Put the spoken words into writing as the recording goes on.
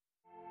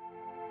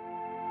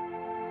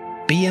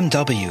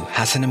BMW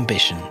has an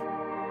ambition,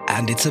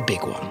 and it's a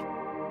big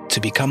one,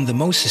 to become the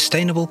most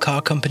sustainable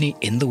car company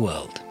in the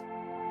world.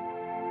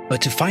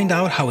 But to find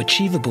out how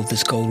achievable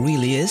this goal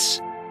really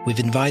is, we've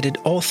invited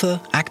author,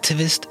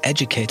 activist,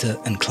 educator,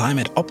 and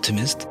climate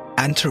optimist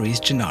Anne-Therese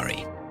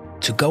Gennari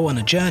to go on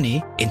a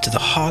journey into the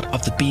heart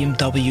of the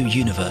BMW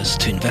universe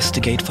to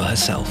investigate for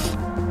herself.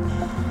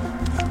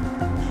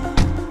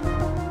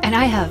 And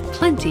I have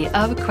plenty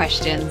of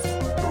questions.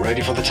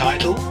 Ready for the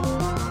title?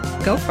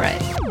 Go for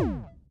it.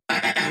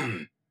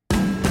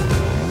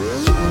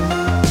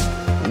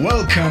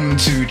 Welcome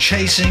to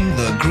Chasing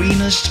the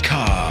Greenest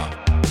Car,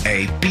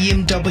 a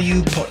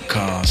BMW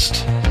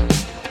podcast.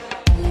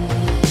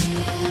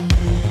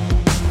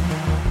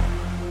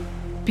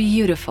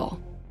 Beautiful.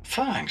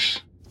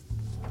 Thanks.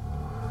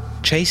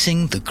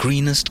 Chasing the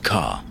Greenest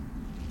Car,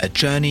 a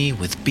journey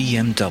with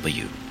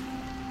BMW.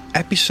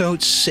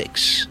 Episode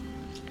 6.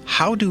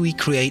 How do we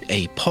create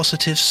a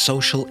positive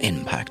social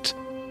impact?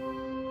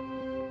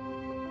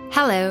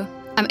 Hello,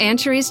 I'm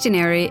Anne-Therese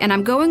Gennari, and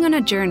I'm going on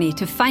a journey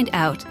to find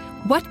out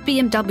what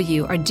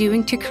BMW are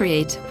doing to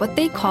create what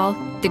they call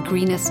the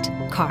greenest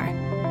car.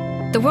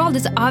 The world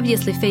is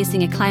obviously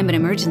facing a climate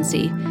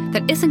emergency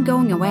that isn't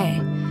going away,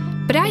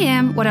 but I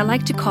am what I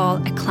like to call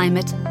a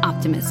climate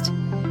optimist,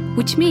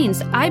 which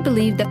means I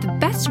believe that the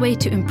best way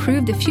to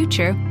improve the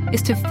future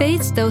is to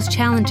face those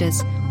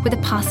challenges with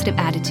a positive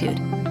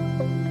attitude.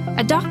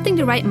 Adopting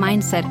the right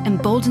mindset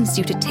emboldens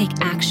you to take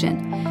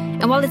action.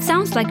 And while it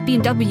sounds like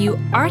BMW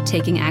are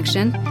taking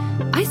action,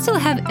 I still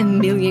have a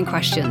million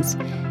questions.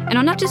 And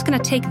I'm not just going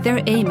to take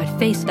their aim at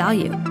face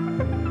value.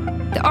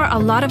 There are a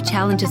lot of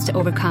challenges to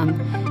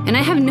overcome, and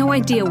I have no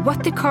idea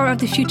what the car of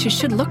the future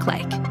should look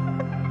like.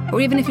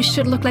 Or even if it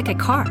should look like a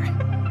car.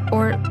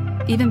 Or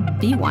even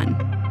be one.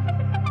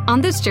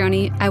 On this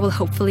journey, I will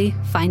hopefully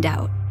find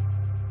out.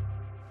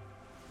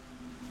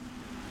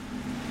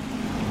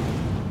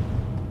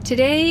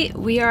 Today,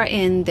 we are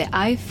in the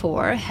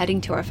I-4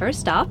 heading to our first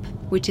stop,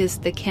 which is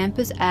the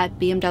campus at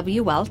BMW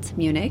Welt,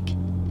 Munich.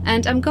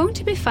 And I'm going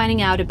to be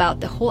finding out about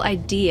the whole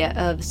idea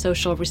of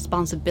social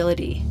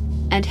responsibility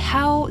and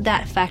how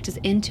that factors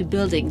into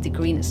building the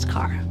greenest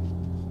car.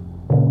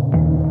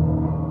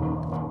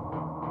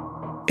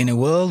 In a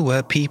world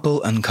where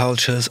people and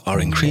cultures are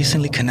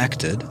increasingly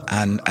connected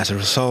and, as a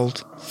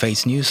result,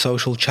 face new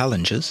social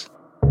challenges,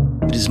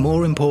 it is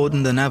more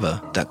important than ever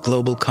that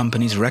global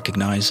companies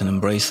recognize and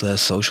embrace their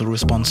social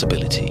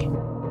responsibility.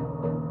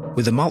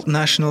 With a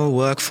multinational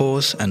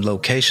workforce and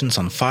locations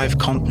on 5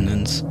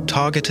 continents,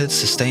 targeted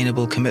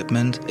sustainable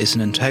commitment is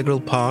an integral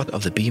part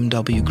of the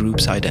BMW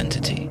Group's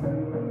identity.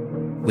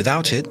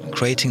 Without it,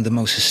 creating the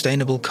most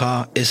sustainable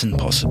car isn't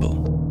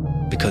possible,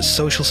 because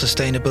social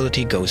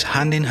sustainability goes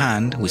hand in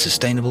hand with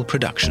sustainable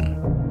production.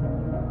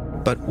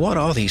 But what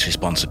are these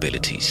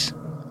responsibilities?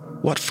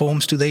 What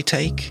forms do they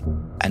take?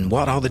 And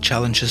what are the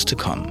challenges to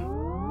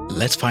come?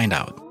 Let's find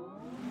out.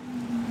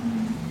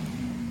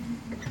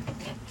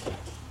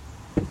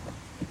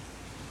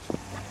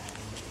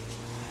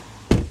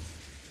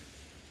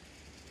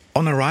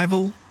 On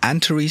arrival,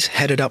 Anne-Therese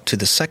headed up to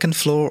the 2nd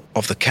floor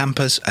of the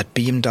campus at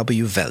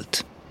BMW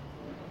Welt.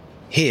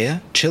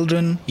 Here,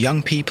 children,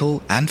 young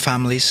people and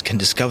families can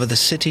discover the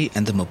city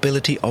and the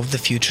mobility of the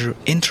future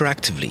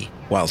interactively,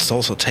 whilst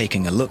also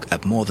taking a look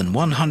at more than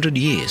 100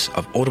 years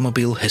of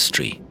automobile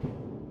history.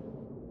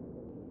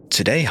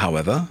 Today,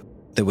 however,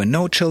 there were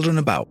no children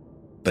about,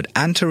 but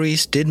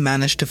Anne-Therese did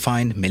manage to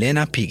find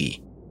Milena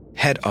Piggy,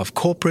 Head of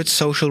Corporate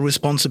Social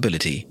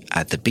Responsibility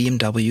at the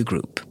BMW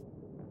Group.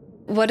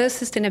 What does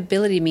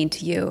sustainability mean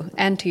to you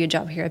and to your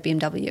job here at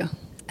BMW?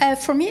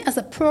 For me as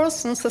a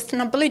person,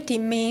 sustainability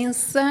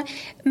means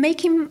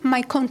making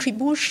my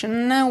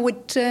contribution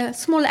with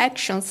small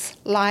actions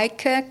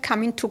like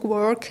coming to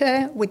work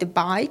with a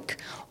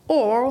bike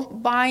or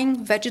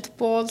buying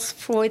vegetables,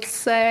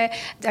 fruits, they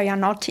are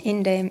not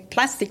in the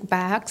plastic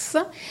bags.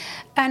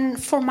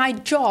 And for my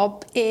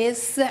job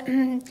is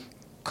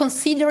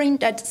considering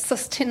that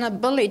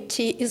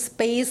sustainability is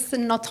based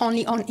not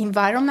only on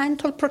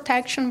environmental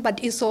protection,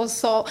 but is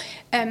also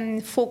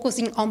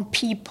focusing on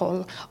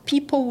people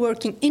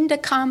working in the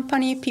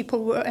company,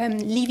 people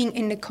living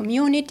in the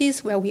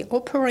communities where we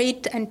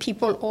operate, and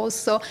people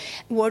also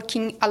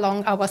working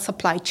along our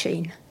supply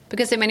chain.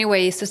 Because in many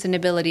ways,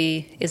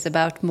 sustainability is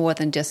about more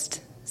than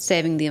just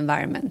saving the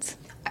environment.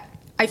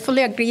 I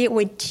fully agree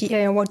with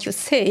what you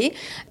say.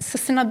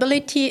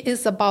 Sustainability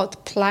is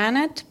about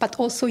planet, but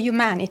also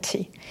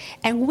humanity.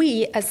 And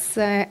we, as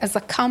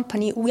a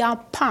company, we are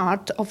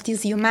part of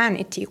this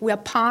humanity. We are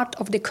part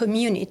of the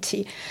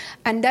community.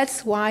 And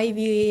that's why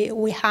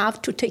we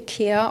have to take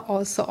care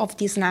also of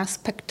this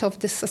aspect of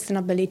the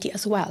sustainability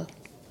as well.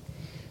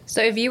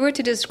 So if you were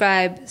to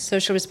describe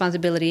social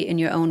responsibility in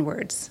your own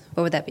words,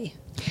 what would that be?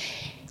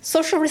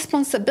 Social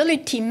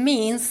responsibility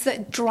means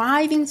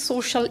driving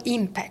social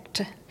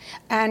impact.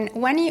 And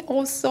when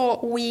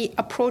we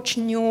approach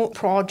new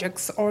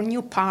projects or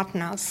new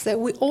partners,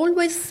 we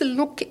always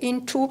look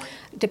into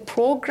the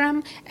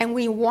program, and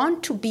we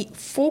want to be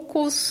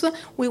focused,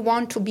 we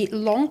want to be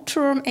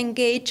long-term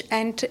engaged,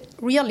 and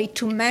really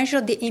to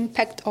measure the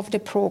impact of the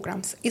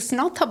programs. It's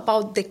not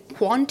about the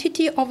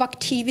quantity of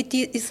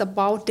activity, it's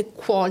about the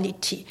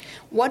quality,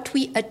 what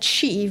we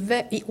achieve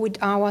with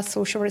our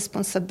social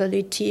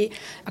responsibility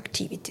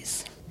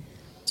activities.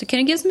 So can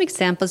you give some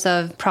examples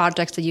of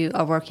projects that you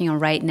are working on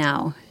right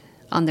now,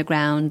 on the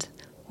ground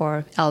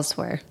or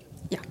elsewhere?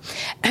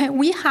 Yeah,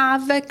 we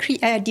have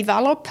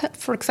developed,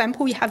 for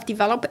example,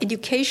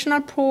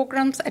 educational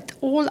programs at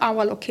all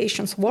our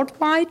locations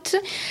worldwide,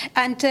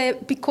 and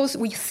because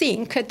we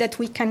think that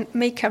we can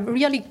make a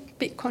really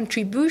big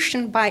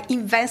contribution by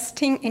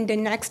investing in the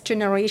next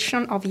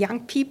generation of young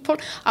people.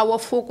 Our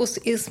focus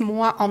is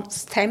more on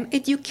STEM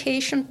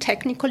education,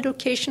 technical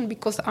education,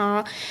 because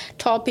our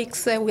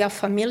topics we are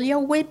familiar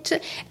with.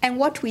 And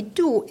what we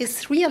do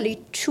is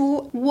really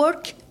to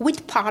work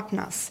with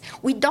partners.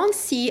 We don't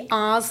see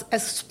us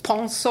as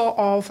sponsor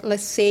of,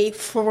 let's say,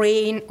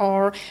 foreign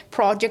or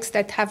projects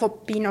that have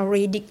been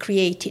already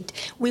created.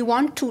 We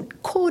want to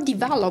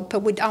co-develop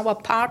with our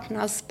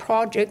partners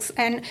projects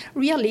and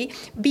really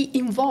be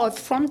involved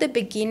from the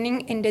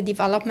beginning in the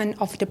development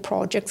of the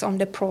projects on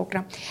the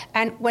program.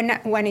 And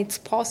when it's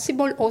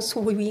possible, also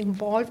we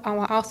involve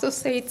our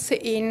associates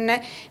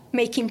in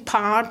making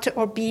part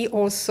or be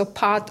also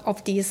part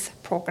of this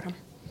program.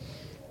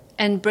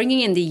 And bringing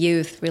in the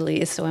youth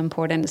really is so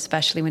important,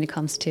 especially when it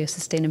comes to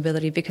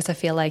sustainability, because I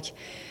feel like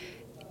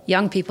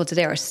young people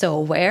today are so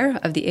aware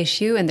of the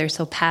issue and they're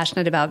so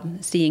passionate about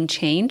seeing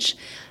change.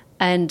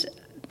 And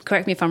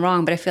correct me if I'm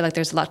wrong, but I feel like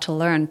there's a lot to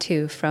learn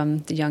too from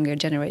the younger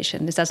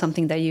generation. Is that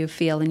something that you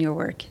feel in your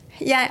work?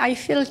 Yeah, I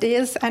feel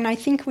this, and I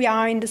think we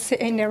are in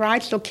the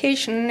right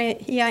location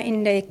here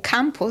in the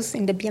campus,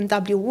 in the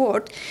BMW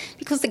world,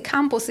 because the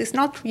campus is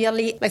not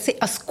really, let's say,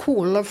 a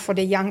school for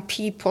the young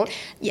people.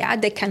 Yeah,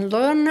 they can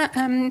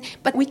learn,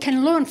 but we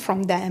can learn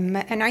from them.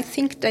 And I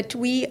think that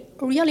we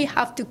really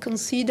have to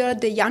consider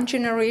the young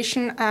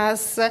generation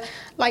as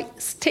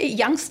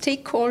young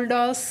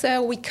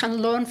stakeholders. We can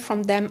learn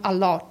from them a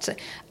lot.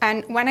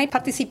 And when I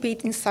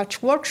participate in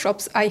such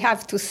workshops, I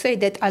have to say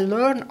that I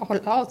learn a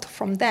lot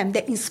from them.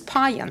 They inspire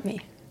me.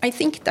 I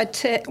think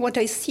that what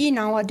I see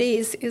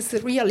nowadays is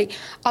really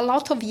a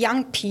lot of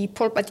young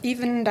people, but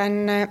even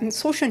then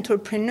social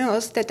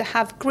entrepreneurs that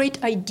have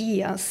great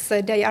ideas.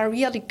 They are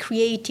really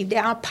creative. They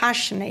are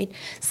passionate.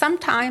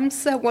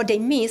 Sometimes what they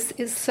miss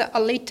is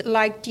a little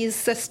like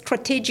this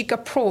strategic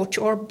approach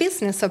or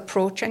business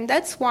approach. And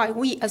that's why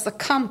we as a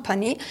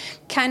company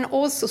can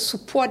also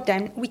support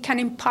them. We can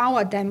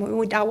empower them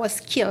with our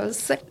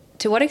skills.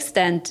 To what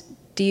extent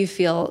do you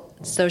feel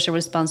social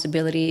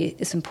responsibility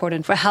is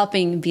important for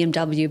helping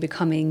BMW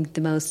becoming the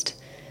most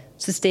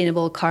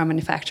sustainable car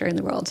manufacturer in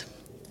the world?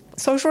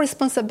 Social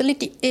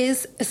responsibility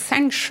is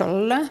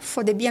essential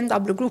for the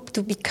BMW Group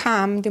to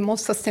become the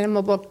most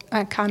sustainable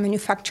car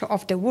manufacturer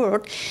of the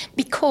world,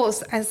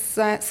 because as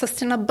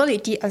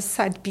sustainability, as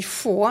said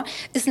before,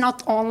 is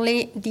not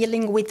only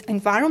dealing with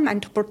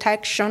environmental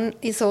protection,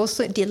 is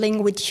also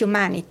dealing with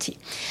humanity.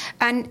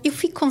 And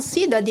if we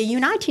consider the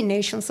United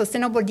Nations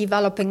Sustainable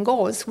Development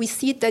Goals, we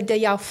see that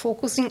they are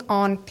focusing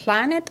on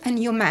planet and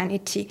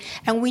humanity.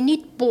 And we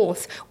need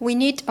both. We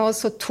need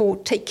also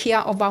to take care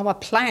of our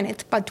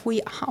planet, but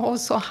we also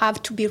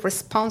have to be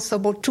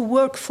responsible to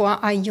work for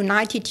a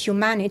united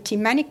humanity,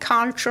 many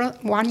cultures,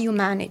 one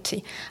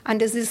humanity.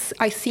 And this is,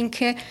 I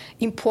think,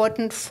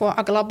 important for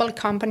a global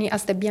company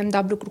as the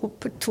BMW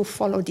Group to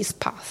follow this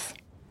path.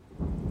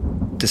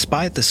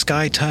 Despite the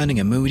sky turning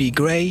a moody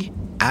grey,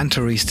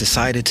 Anne-Therese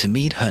decided to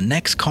meet her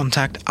next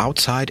contact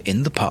outside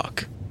in the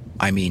park.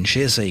 I mean,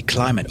 she's a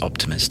climate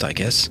optimist, I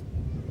guess.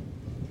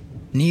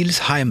 Niels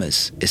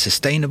Heimers is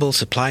Sustainable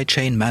Supply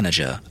Chain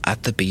Manager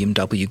at the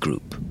BMW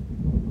Group.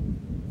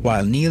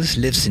 While Niels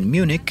lives in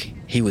Munich,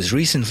 he was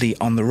recently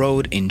on the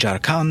road in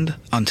Jharkhand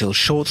until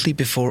shortly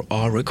before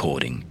our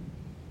recording,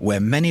 where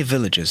many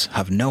villages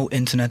have no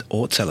internet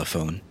or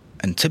telephone,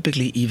 and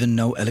typically even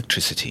no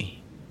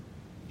electricity.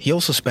 He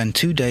also spent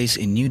 2 days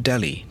in New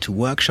Delhi to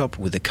workshop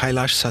with the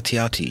Kailash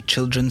Satyarthi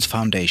Children's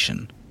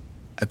Foundation,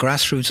 a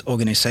grassroots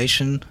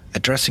organization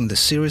addressing the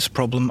serious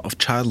problem of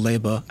child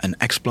labor and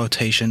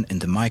exploitation in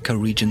the mica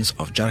regions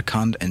of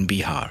Jharkhand and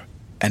Bihar,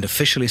 and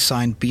officially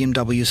signed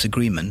BMW's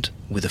agreement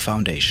with the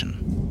foundation.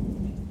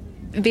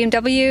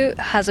 BMW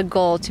has a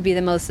goal to be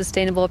the most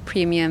sustainable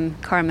premium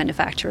car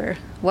manufacturer.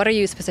 What are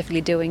you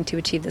specifically doing to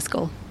achieve this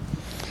goal?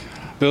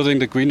 Building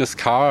the greenest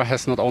car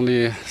has not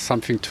only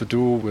something to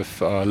do with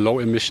low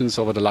emissions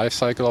over the life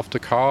cycle of the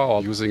car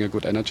or using a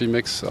good energy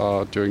mix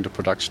during the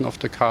production of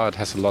the car. It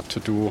has a lot to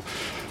do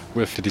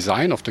with the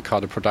design of the car,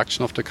 the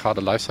production of the car,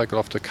 the life cycle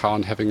of the car,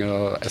 and having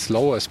as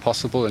low as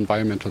possible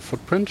environmental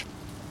footprint.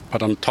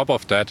 But on top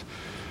of that,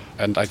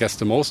 and I guess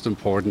the most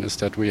important, is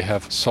that we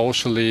have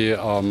socially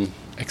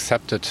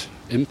accepted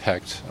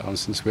impact,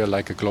 since we are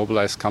like a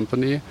globalized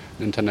company, an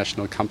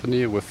international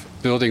company with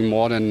building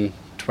more than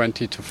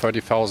 20 to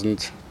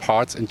 30,000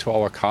 parts into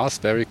our cars,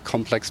 very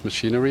complex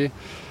machinery,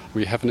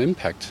 we have an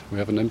impact. We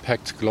have an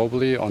impact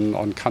globally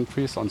on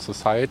countries, on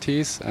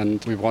societies,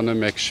 and we want to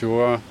make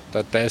sure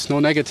that there's no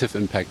negative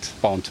impact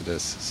bound to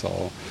this.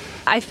 So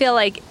I feel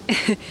like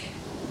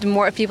the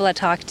more people I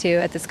talk to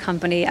at this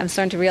company, I'm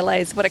starting to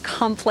realize what a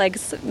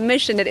complex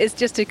mission it is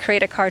just to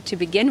create a car to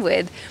begin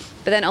with,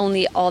 but then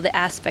only all the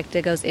aspect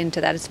that goes into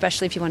that,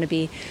 especially if you want to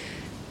be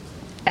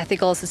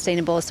ethical,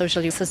 sustainable,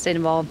 socially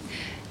sustainable.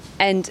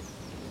 And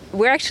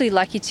we're actually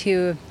lucky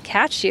to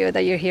catch you,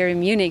 that you're here in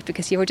Munich,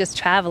 because you were just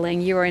traveling.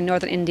 You were in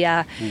northern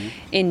India,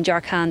 in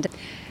Jharkhand,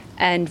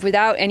 and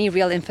without any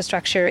real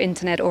infrastructure,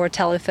 internet or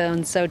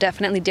telephone, so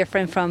definitely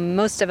different from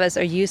most of us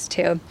are used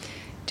to.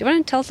 Do you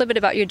want to tell us a bit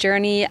about your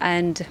journey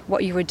and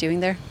what you were doing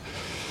there?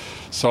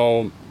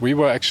 So we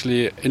were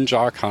actually in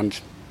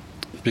Jharkhand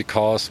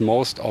because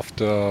most of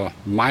the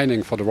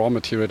mining for the raw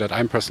material that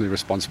I'm personally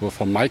responsible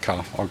for,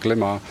 mica or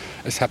glimmer,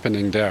 is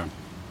happening there.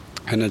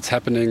 And it's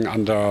happening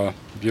under,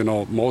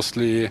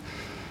 mostly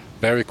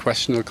very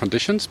questionable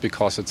conditions,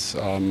 because it's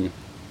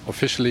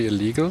officially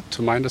illegal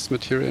to mine this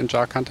material in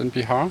Jharkhand and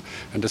Bihar.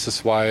 And this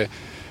is why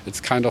it's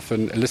kind of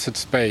an illicit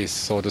space.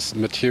 So this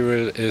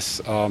material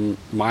is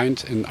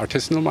mined in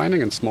artisanal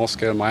mining and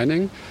small-scale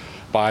mining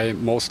by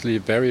mostly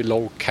very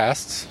low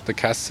castes. The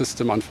caste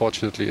system,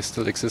 unfortunately, is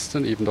still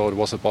existent, even though it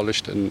was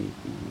abolished in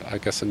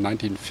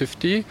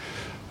 1950.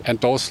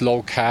 And those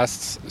low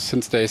castes,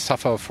 since they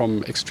suffer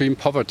from extreme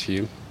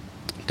poverty,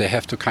 they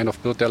have to kind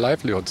of build their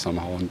livelihood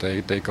somehow, and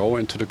they go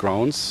into the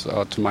grounds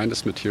to mine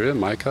this material,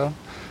 mica,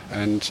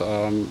 and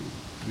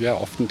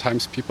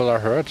oftentimes people are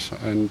hurt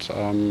and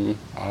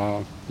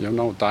are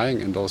dying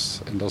in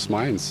those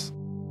mines.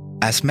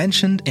 As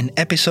mentioned in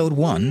episode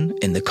 1,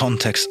 in the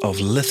context of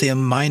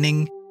lithium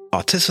mining,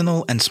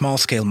 artisanal and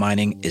small-scale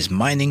mining is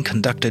mining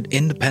conducted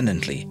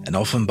independently and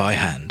often by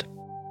hand.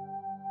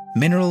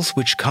 Minerals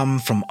which come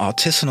from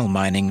artisanal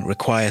mining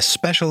require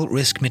special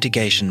risk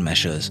mitigation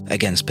measures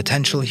against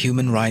potential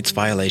human rights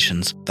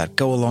violations that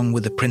go along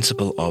with the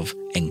principle of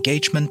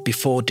engagement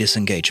before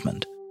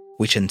disengagement,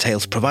 which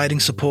entails providing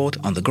support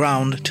on the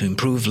ground to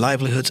improve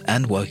livelihoods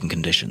and working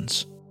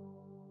conditions.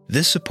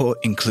 This support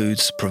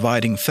includes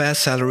providing fair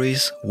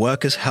salaries,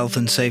 workers' health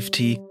and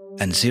safety,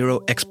 and zero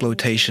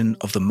exploitation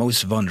of the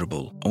most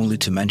vulnerable, only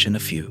to mention a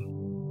few.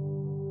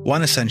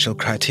 One essential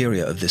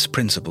criteria of this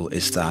principle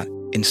is that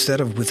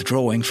instead of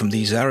withdrawing from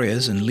these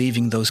areas and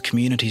leaving those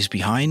communities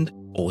behind,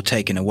 or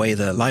taking away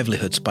their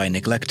livelihoods by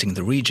neglecting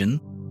the region,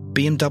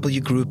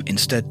 BMW Group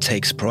instead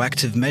takes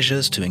proactive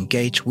measures to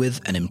engage with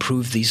and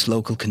improve these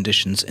local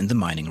conditions in the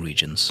mining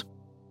regions.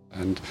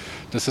 And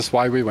this is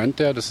why we went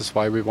there. This is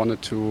why we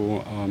wanted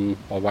to,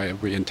 or why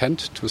we intend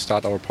to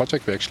start our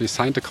project. We actually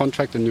signed a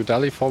contract in New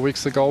Delhi 4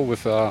 weeks ago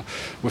with a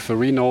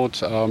renowned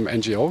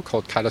NGO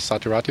called Kailash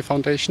Satyarthi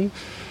Foundation.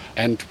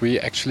 And we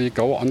actually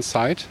go on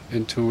site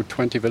into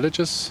 20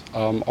 villages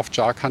of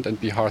Jharkhand and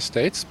Bihar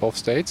states, both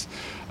states,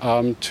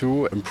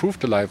 to improve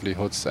the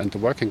livelihoods and the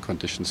working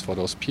conditions for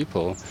those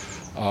people,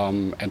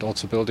 and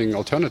also building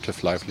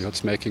alternative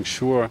livelihoods, making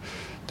sure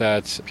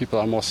that people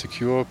are more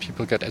secure,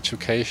 people get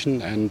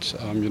education, and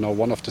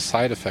one of the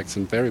side effects,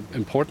 and very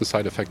important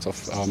side effects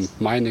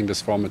of mining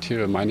this raw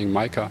material, mining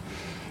mica,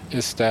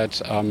 is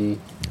that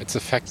it's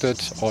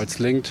affected or it's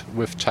linked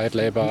with child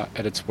labor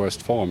at its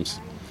worst forms.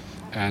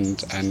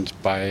 And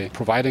by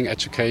providing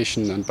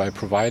education and by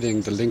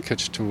providing the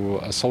linkage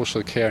to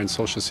social care and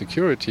social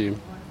security,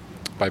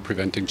 by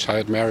preventing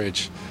child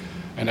marriage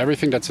and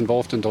everything that's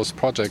involved in those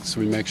projects,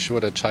 we make sure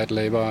that child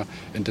labor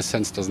in this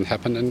sense doesn't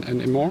happen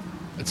anymore.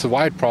 It's a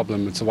wide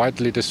problem. It's a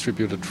widely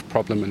distributed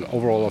problem in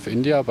overall of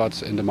India,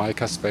 but in the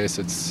mica space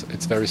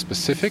it's very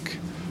specific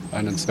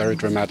and it's very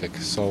dramatic.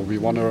 So we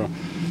want to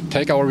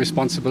take our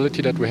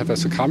responsibility that we have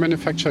as a car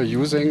manufacturer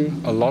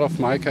using a lot of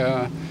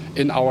mica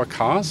in our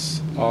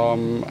cars,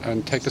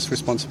 and take this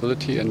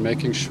responsibility in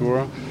making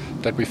sure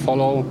that we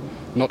follow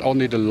not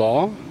only the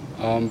law,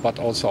 but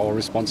also our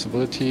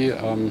responsibility.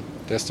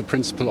 There's the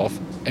principle of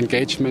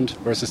engagement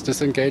versus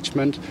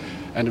disengagement,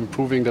 and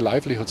improving the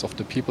livelihoods of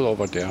the people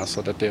over there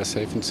so that they are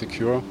safe and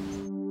secure.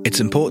 It's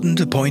important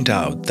to point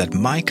out that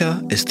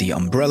mica is the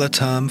umbrella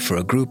term for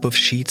a group of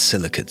sheet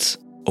silicates,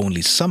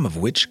 only some of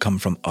which come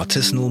from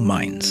artisanal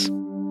mines.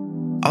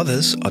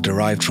 Others are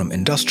derived from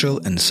industrial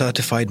and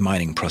certified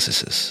mining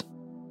processes.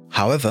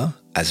 However,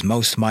 as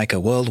most mica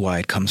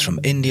worldwide comes from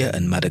India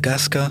and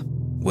Madagascar,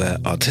 where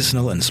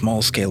artisanal and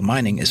small-scale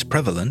mining is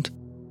prevalent,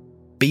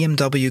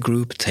 BMW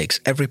Group takes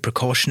every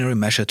precautionary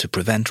measure to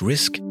prevent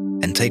risk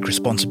and take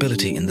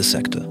responsibility in the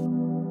sector.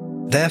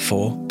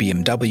 Therefore,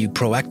 BMW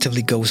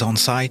proactively goes on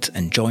site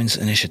and joins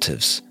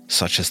initiatives,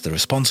 such as the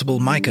Responsible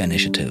Mica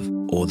Initiative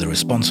or the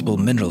Responsible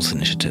Minerals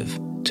Initiative,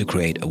 to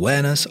create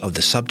awareness of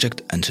the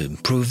subject and to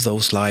improve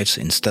those lives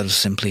instead of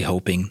simply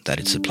hoping that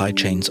its supply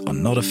chains are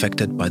not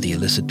affected by the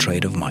illicit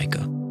trade of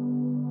mica.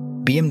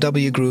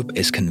 BMW Group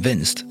is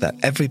convinced that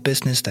every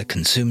business that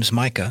consumes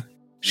mica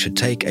should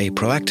take a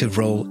proactive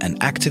role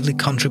and actively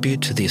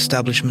contribute to the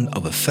establishment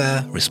of a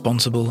fair,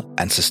 responsible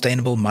and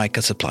sustainable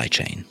mica supply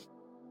chain.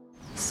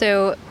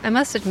 So I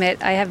must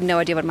admit, I have no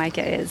idea what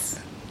mica is.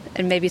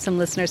 And maybe some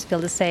listeners feel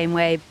the same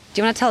way.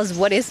 Do you want to tell us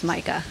what is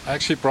mica? I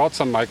actually brought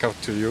some mica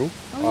to you,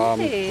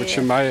 which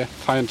you might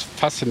find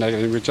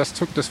fascinating. We just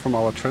took this from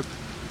our trip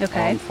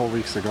 4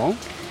 weeks ago.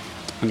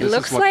 And it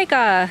looks like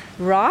a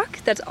rock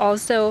that's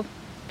also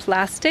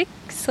plastic,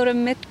 sort of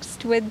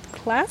mixed with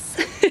glass.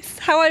 Is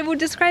how I would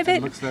describe it.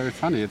 It looks very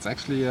funny. It's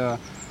actually a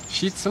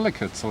sheet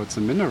silicate, so it's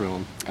a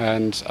mineral.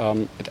 And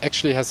it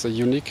actually has a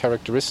unique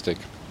characteristic.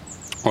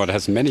 Or it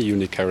has many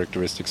unique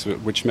characteristics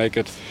which make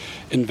it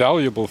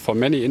invaluable for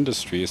many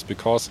industries,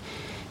 because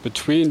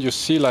you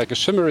see like a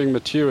shimmering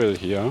material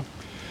here,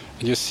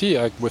 and you see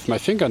with my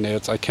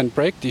fingernails I can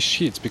break these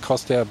sheets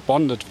because they are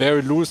bonded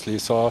very loosely,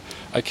 so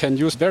I can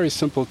use very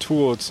simple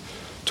tools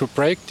to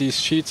break these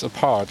sheets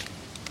apart,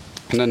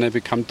 and then they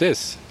become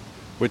this,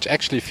 which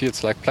actually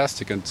feels like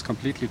plastic, and it's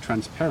completely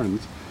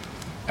transparent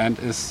and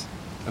is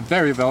a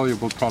very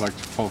valuable product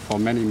for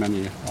many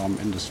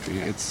industry.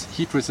 It's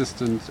heat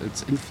resistant,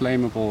 it's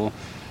inflammable,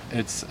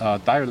 it's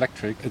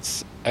dielectric.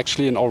 It's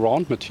actually an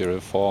all-round material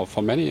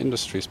for many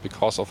industries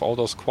because of all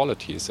those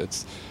qualities.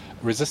 It's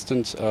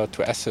resistant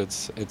to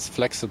acids, it's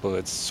flexible,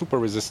 it's super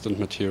resistant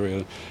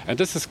material. And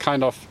this is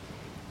kind of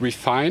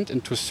refined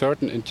into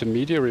certain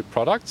intermediary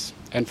products.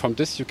 And from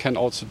this you can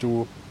also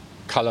do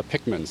color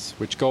pigments,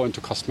 which go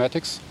into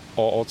cosmetics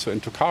or also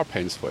into car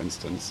paints, for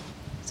instance.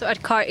 So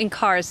in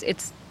cars,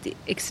 it's the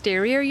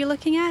exterior you're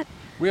looking at?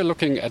 We are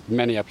looking at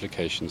many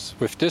applications.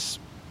 With this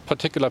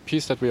particular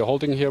piece that we are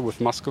holding here with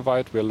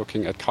muscovite, we are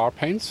looking at car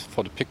paints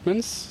for the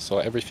pigments. So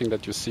everything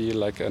that you see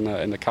like in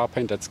a car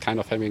paint that's kind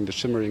of having the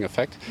shimmering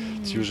effect,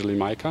 it's usually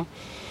mica.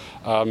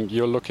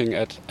 You're looking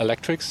at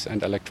electrics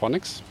and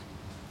electronics.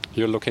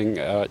 You're looking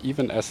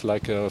even as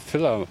like a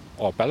filler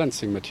or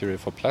balancing material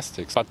for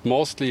plastics. But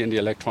mostly in the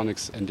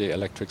electronics and the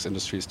electrics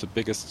industry is the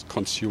biggest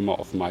consumer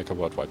of mica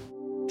worldwide.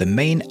 The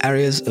main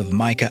areas of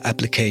mica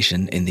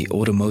application in the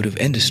automotive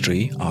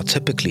industry are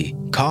typically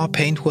car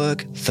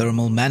paintwork,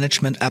 thermal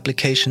management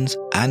applications,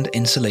 and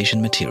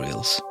insulation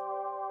materials.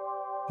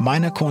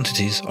 Minor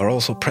quantities are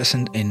also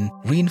present in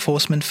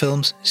reinforcement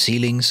films,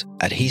 sealings,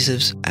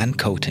 adhesives, and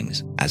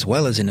coatings, as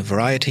well as in a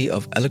variety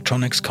of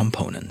electronics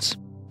components.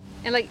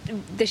 And like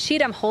the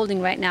sheet I'm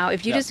holding right now,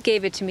 if you just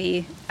gave it to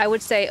me, I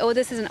would say, oh,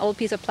 this is an old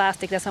piece of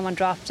plastic that someone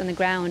dropped on the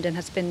ground and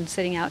has been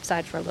sitting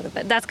outside for a little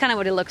bit. That's kind of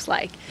what it looks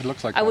like. It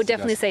looks like I would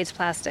definitely say it's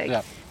plastic.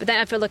 Yeah. But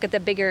then if I look at the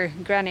bigger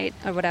granite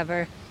or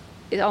whatever,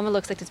 it almost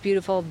looks like this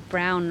beautiful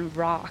brown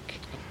rock.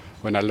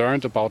 When I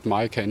learned about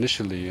mica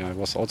initially, I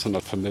was also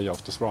not familiar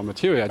with this raw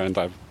material, and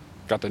I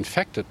got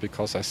infected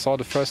because I saw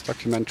the first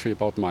documentary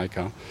about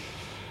mica.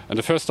 And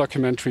the first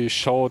documentary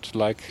showed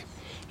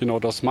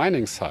those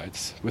mining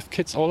sites with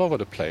kids all over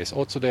the place.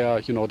 Also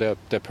their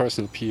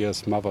personal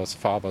peers, mothers,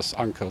 fathers,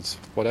 uncles,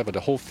 whatever,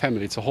 the whole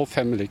family. It's a whole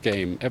family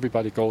game.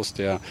 Everybody goes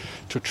there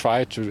to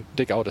try to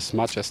dig out as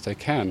much as they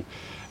can.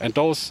 And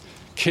those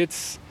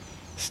kids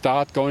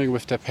start going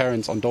with their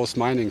parents on those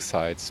mining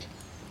sites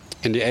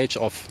in the age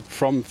of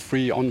from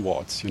 3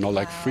 onwards,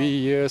 3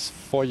 years,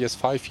 4 years,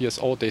 5 years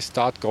old, they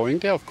start going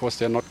there. Of course,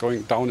 they're not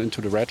going down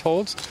into the red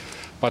holes,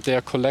 but they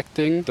are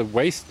collecting the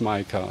waste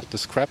mica, the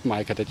scrap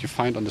mica that you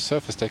find on the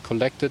surface. They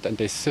collect it and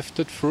they sift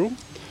it through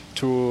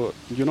to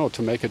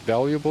make it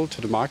valuable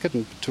to the market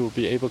and to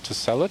be able to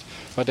sell it.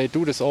 But they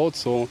do this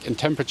also in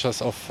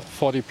temperatures of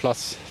 40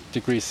 plus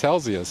degrees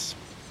Celsius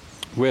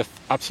with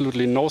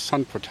absolutely no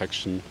sun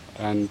protection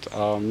and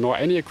nor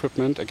any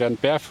equipment. Again,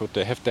 barefoot.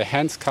 They have their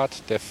hands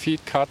cut, their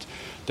feet cut.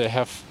 They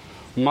have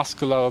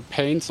muscular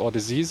pains or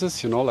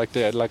diseases,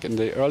 they're like in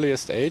the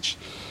earliest age,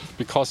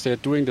 because they're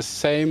doing the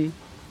same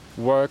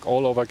work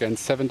all over again,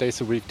 7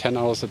 days a week, 10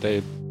 hours a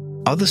day.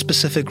 Other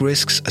specific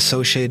risks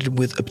associated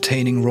with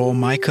obtaining raw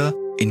mica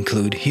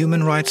include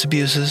human rights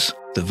abuses,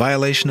 the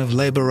violation of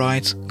labor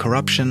rights,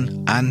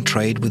 corruption, and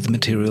trade with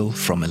material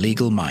from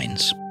illegal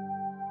mines.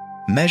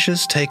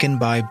 Measures taken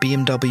by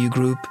BMW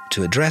Group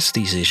to address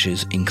these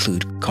issues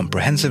include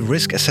comprehensive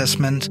risk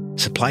assessment,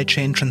 supply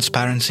chain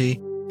transparency,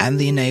 and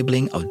the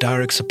enabling of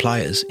direct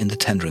suppliers in the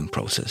tendering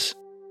process,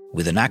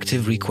 with an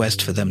active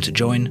request for them to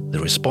join the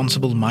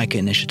Responsible Mica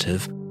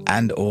Initiative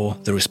and/or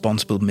the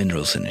Responsible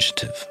Minerals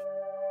Initiative.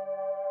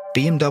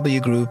 BMW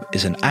Group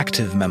is an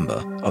active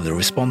member of the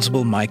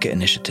Responsible Mica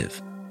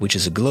Initiative, which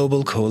is a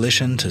global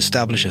coalition to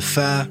establish a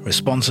fair,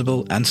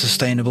 responsible and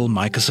sustainable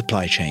mica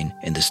supply chain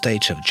in the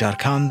states of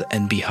Jharkhand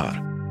and Bihar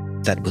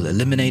that will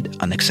eliminate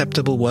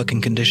unacceptable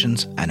working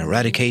conditions and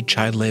eradicate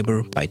child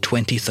labor by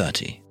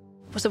 2030.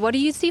 So what do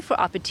you see for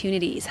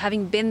opportunities,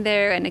 having been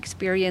there and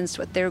experienced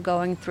what they're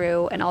going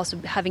through and also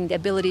having the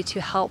ability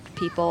to help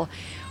people?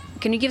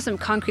 Can you give some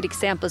concrete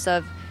examples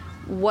of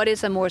what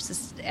is a more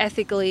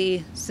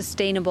ethically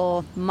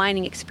sustainable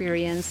mining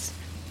experience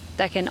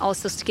that can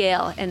also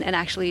scale and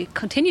actually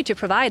continue to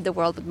provide the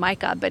world with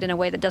mica, but in a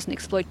way that doesn't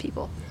exploit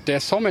people? There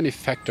are so many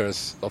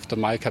factors of the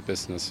mica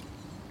business,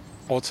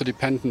 also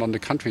dependent on the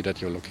country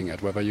that you're looking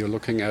at, whether you're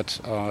looking at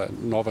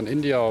northern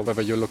India or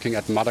whether you're looking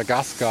at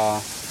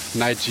Madagascar,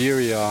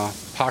 Nigeria,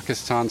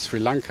 Pakistan, Sri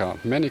Lanka.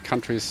 Many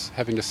countries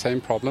having the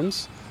same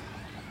problems.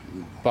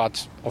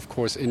 but of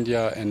course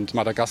India and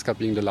Madagascar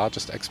being the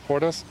largest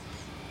exporters.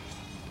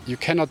 You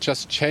cannot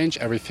just change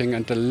everything,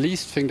 and the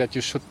least thing that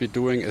you should be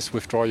doing is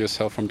withdraw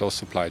yourself from those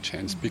supply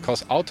chains.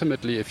 Because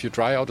ultimately, if you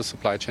dry out a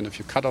supply chain, if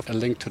you cut off a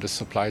link to the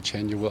supply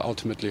chain, you will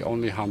ultimately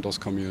only harm those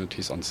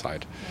communities on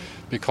site.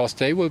 Because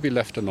they will be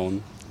left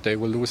alone, they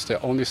will lose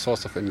their only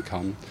source of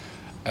income,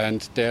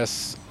 and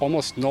there's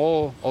almost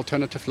no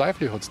alternative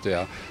livelihoods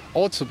there.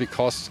 Also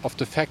because of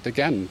the fact,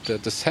 again,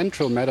 the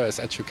central matter is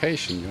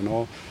education. You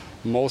know,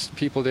 most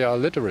people there are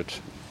literate.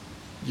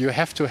 You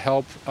have to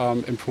help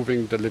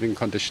improving the living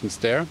conditions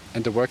there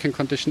and the working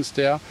conditions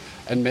there,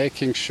 and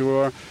making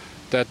sure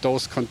that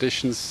those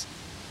conditions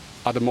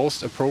are the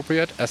most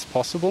appropriate as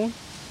possible.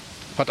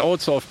 But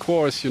also, of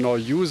course, you know,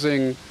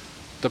 using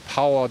the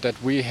power that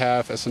we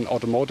have as an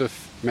automotive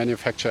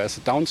manufacturer, as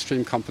a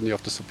downstream company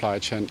of the supply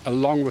chain,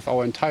 along with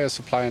our entire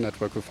supplier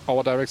network, with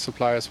our direct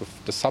suppliers,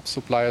 with the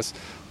sub-suppliers,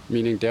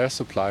 meaning their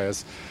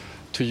suppliers,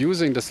 to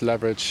using this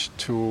leverage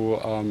to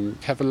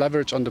have a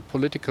leverage on the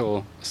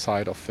political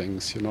side of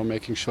things, you know,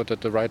 making sure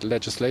that the right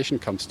legislation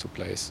comes to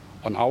place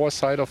on our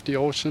side of the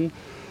ocean,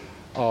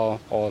 or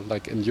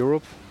like in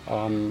Europe,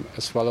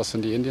 as well as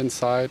on the Indian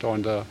side or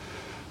on the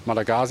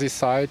Malagasy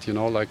side, you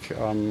know, like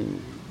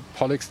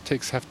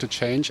politics have to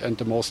change, and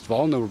the most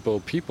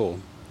vulnerable people,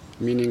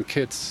 meaning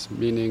kids,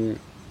 meaning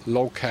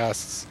low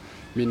castes,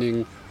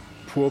 meaning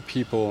poor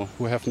people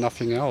who have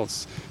nothing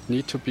else,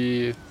 need to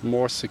be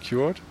more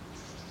secured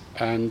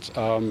and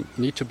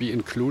need to be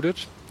included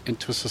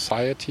into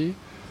society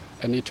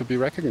and need to be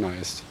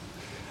recognized.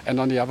 And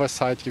on the other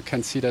side, you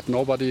can see that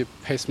nobody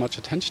pays much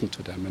attention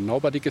to them and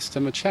nobody gives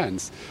them a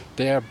chance.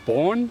 They are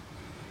born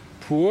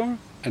poor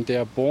and they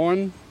are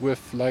born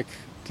with like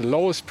the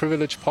lowest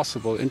privilege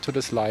possible into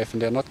this life,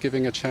 and they're not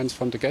giving a chance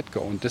from the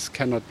get-go, and this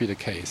cannot be the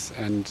case.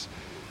 And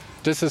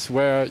this is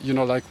where, you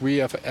know, like we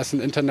have, as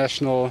an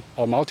international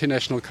or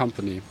multinational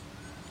company,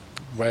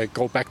 where I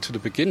go back to the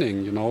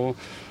beginning, you know,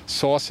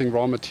 sourcing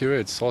raw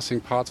materials,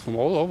 sourcing parts from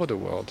all over the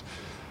world.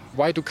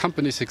 Why do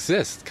companies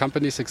exist?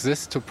 Companies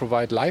exist to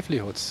provide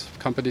livelihoods.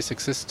 Companies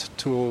exist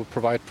to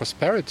provide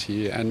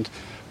prosperity. And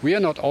we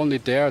are not only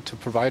there to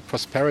provide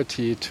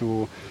prosperity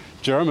to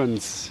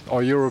Germans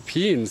or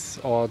Europeans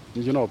or,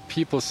 you know,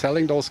 people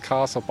selling those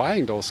cars or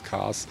buying those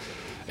cars.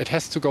 It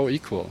has to go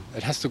equal.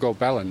 It has to go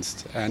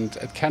balanced. And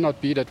it cannot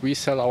be that we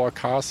sell our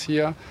cars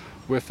here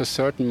with a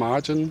certain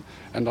margin,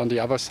 and on the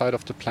other side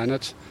of the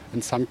planet,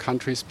 in some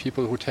countries,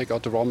 people who take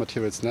out the raw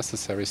materials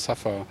necessary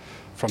suffer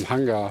from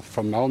hunger,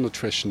 from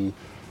malnutrition,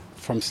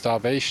 from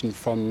starvation,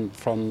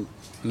 from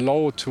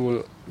low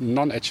to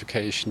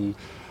non-education,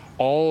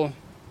 all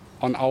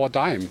on our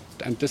dime.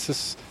 And this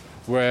is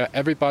where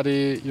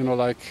everybody, you know,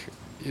 like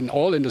in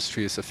all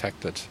industries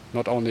affected,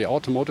 not only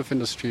automotive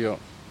industry or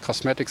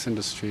cosmetics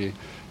industry,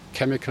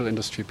 chemical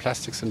industry,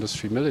 plastics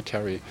industry,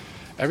 military.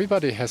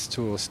 Everybody has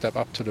to step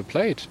up to the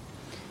plate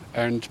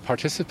and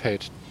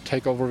participate,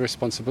 take over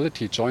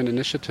responsibility, join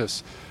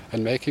initiatives,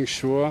 and making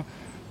sure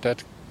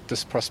that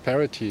this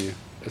prosperity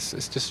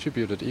is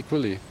distributed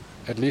equally,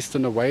 at least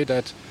in a way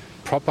that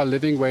proper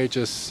living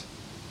wages,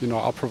 you know,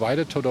 are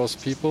provided to those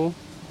people,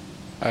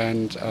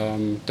 and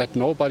that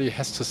nobody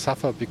has to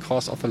suffer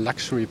because of a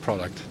luxury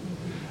product.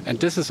 And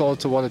this is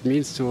also what it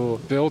means to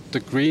build the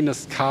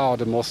greenest car,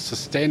 the most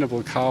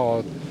sustainable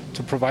car,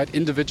 to provide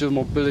individual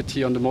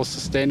mobility on the most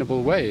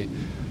sustainable way,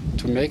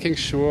 to making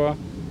sure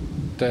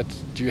that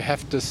you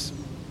have this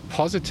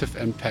positive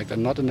impact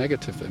and not a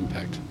negative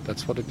impact.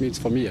 That's what it means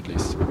for me, at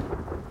least.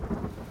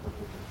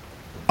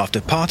 After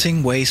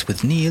parting ways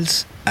with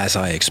Niels, as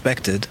I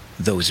expected,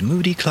 those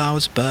moody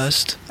clouds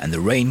burst and the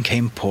rain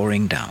came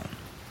pouring down.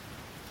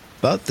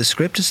 But the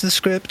script is the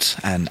script,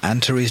 and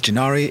Antares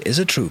Gennari is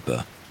a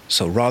trooper.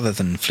 So rather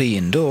than flee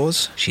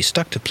indoors, she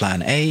stuck to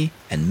plan A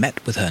and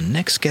met with her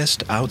next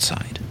guest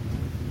outside.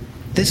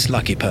 This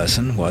lucky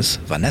person was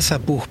Vanessa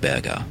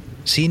Buchberger,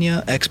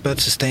 Senior Expert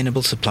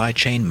Sustainable Supply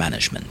Chain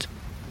Management.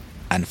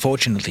 And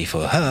fortunately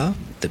for her,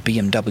 the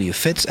BMW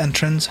Fits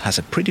entrance has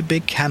a pretty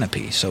big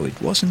canopy, so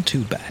it wasn't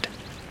too bad.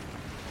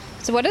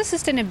 So what does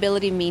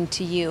sustainability mean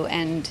to you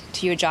and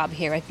to your job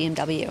here at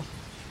BMW?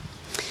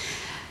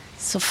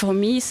 So for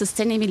me,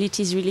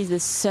 sustainability is really the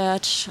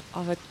search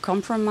of a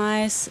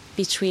compromise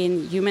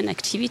between human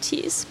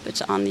activities,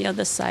 but on the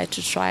other side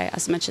to try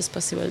as much as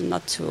possible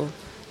not to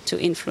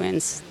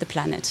influence the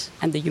planet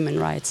and the human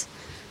rights.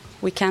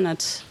 We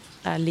cannot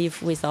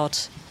live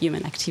without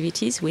human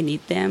activities. We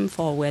need them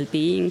for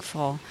well-being,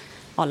 for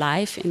our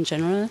life in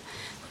general,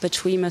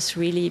 but we must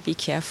really be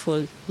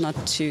careful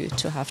not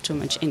to have too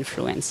much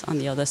influence on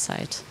the other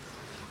side.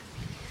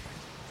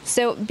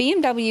 So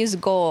BMW's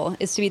goal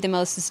is to be the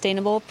most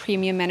sustainable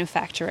premium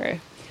manufacturer.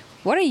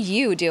 What are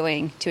you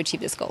doing to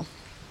achieve this goal?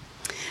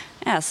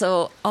 Yeah,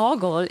 so our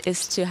goal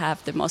is to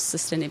have the most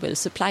sustainable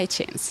supply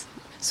chains.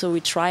 So we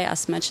try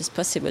as much as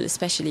possible,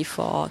 especially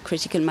for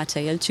critical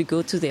material, to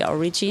go to the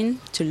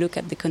origin, to look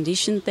at the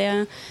conditions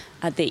there,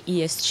 at the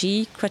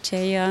ESG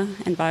criteria,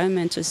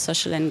 environmental,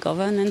 social and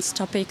governance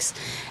topics.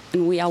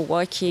 And we are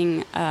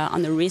working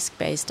on a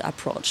risk-based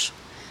approach.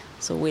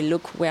 So we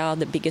look where are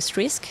the biggest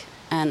risk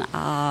and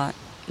are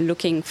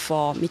looking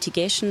for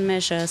mitigation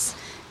measures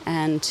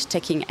and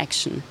taking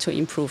action to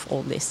improve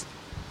all this.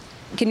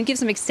 Can you give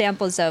some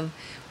examples of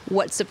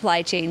what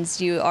supply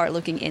chains you are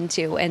looking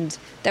into and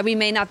that we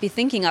may not be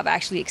thinking of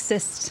actually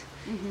exist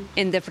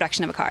in the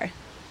production of a car?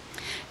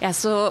 Yeah,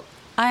 so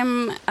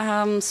I'm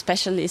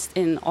specialist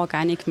in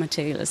organic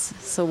materials.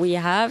 So we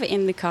have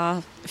in the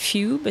car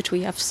few, but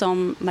we have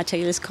some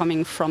materials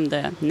coming from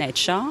the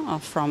nature or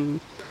from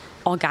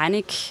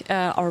organic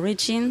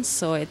origin.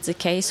 So it's the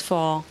case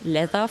for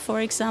leather,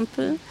 for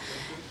example,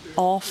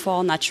 or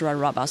for natural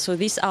rubber. So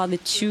these are the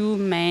two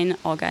main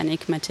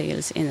organic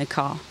materials in the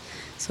car.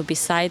 So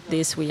beside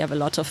this, we have a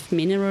lot of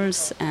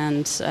minerals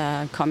and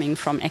coming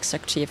from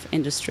extractive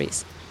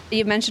industries.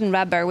 You mentioned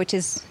rubber, which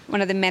is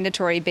one of the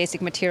mandatory basic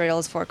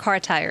materials for car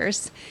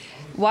tires.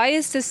 Why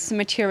is this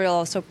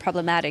material so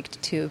problematic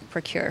to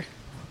procure?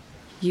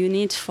 You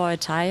need for a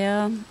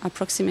tire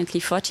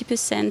approximately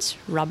 40%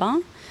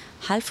 rubber.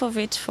 Half of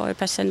it for a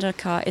passenger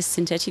car is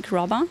synthetic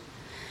rubber,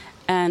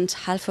 and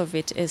half of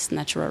it is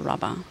natural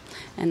rubber.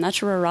 And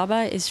natural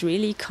rubber is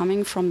really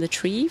coming from the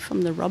tree,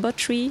 from the rubber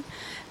tree.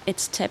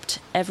 It's tapped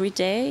every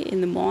day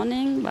in the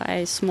morning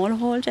by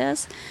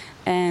smallholders,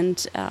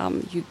 and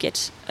you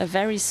get a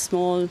very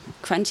small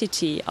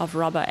quantity of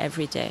rubber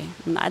every day.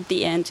 And at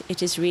the end,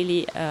 it is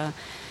really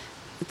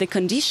the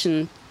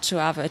condition to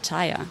have a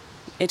tire.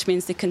 It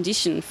means the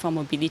condition for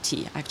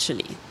mobility,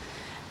 actually.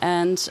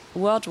 And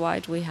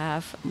worldwide, we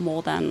have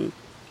more than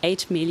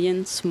 8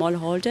 million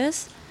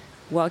smallholders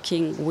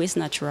working with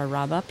natural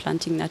rubber,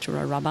 planting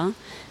natural rubber,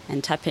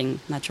 and tapping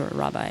natural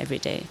rubber every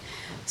day.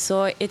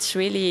 So it's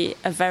really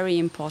a very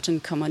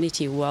important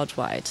commodity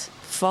worldwide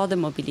for the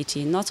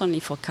mobility, not only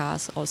for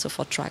cars, also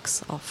for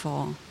trucks or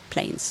for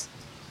planes.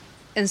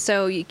 And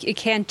so it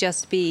can't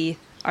just be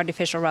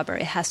artificial rubber.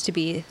 It has to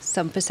be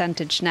some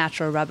percentage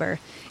natural rubber.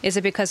 Is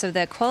it because of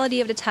the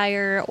quality of the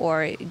tire,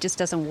 or it just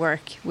doesn't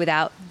work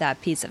without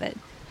that piece of it?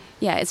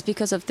 Yeah, it's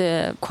because of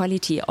the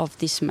quality of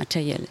this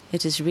material.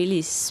 It is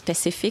really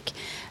specific.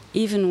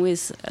 Even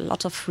with a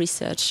lot of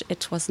research,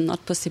 it was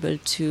not possible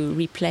to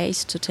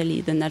replace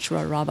totally the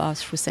natural rubber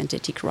through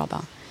synthetic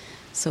rubber.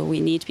 So we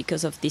need,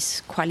 because of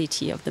this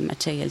quality of the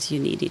materials, you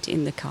need it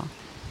in the car.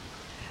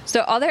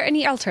 So are there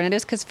any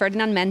alternatives? Because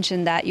Ferdinand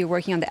mentioned that you're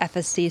working on the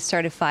FSC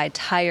certified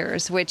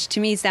tires, which to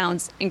me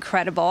sounds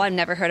incredible. I've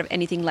never heard of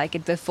anything like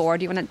it before.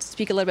 Do you want to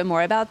speak a little bit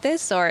more about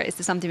this? Or is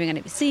this something we're going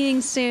to be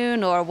seeing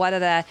soon? Or what are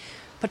the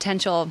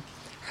potential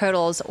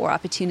hurdles or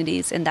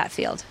opportunities in that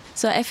field?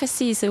 So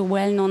FSC is a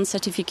well-known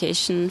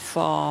certification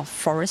for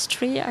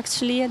forestry,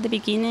 actually, at the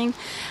beginning.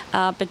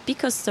 But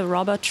because the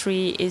rubber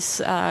tree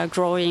is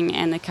growing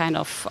in a kind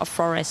of a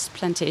forest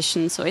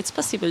plantation, so it's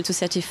possible to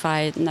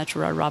certify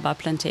natural rubber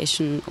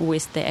plantation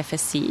with the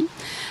FSC.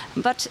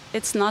 But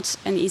it's not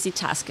an easy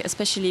task,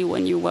 especially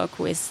when you work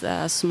with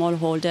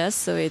smallholders.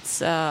 So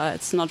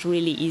it's not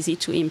really easy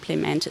to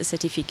implement a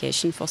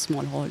certification for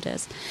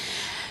smallholders.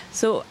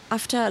 So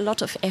after a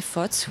lot of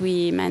efforts,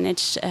 we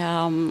managed,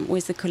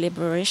 with the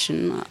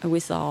collaboration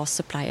with our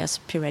suppliers,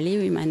 Pirelli,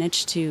 we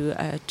managed to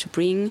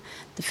bring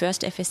the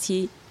first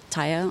FSC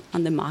tire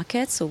on the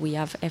market. So we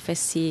have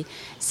FSC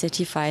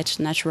certified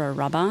natural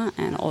rubber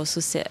and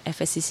also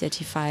FSC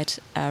certified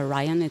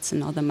rayon. It's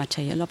another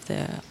material of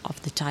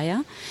the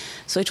tire.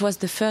 So it was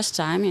the first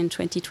time in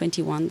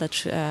 2021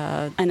 that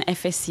an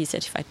FSC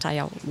certified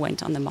tire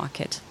went on the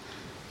market.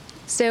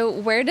 So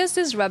where does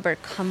this rubber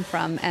come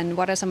from, and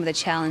what are some of the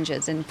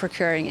challenges in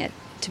procuring it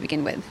to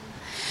begin with?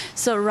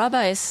 So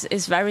rubber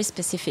is very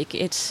specific.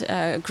 It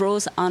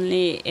grows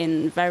only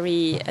in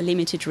very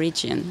limited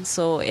region.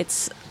 So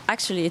it's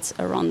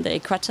around the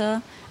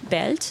equator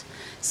belt.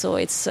 So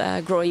it's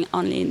growing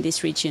only in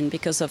this region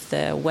because of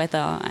the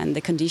weather and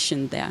the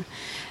condition there.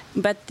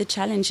 But the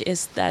challenge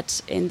is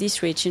that in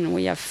this region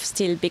we have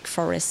still big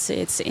forests.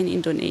 It's in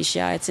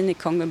Indonesia, it's in the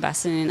Congo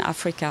Basin in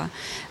Africa.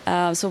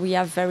 So we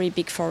have very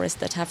big forests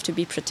that have to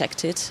be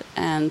protected,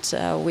 and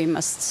we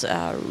must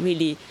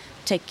really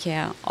take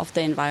care of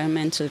the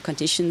environmental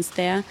conditions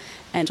there.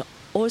 And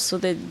also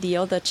the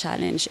other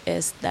challenge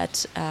is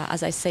that,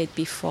 as I said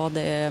before,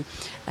 the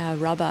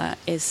rubber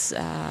is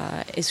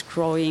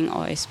growing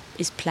or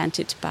is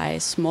planted by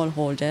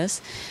smallholders.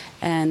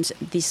 And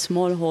these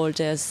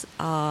smallholders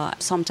are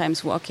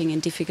sometimes working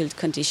in difficult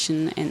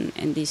conditions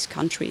in these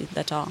countries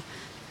that are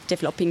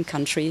developing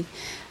countries.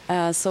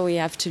 So we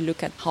have to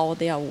look at how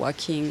they are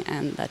working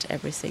and that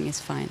everything is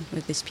fine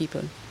with these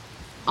people.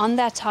 On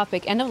that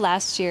topic, end of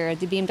last year,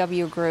 the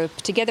BMW Group,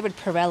 together with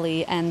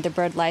Pirelli and the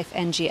BirdLife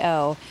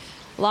NGO,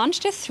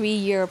 launched a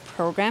 3-year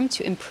program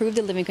to improve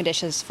the living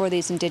conditions for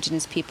these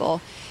indigenous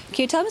people.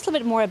 Can you tell us a little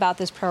bit more about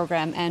this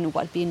program and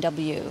what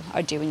BMW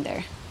are doing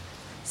there?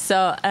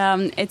 So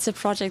it's a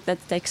project that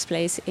takes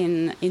place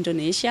in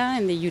Indonesia,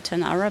 in the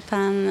Hutan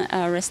Harapan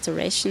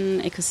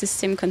Restoration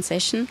Ecosystem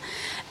Concession.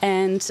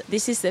 And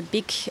this is a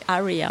big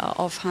area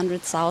of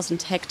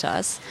 100,000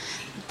 hectares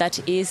that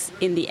is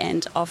in the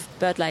end of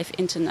BirdLife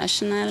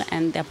International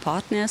and their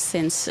partners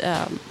since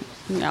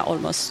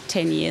almost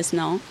 10 years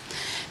now.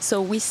 So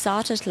we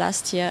started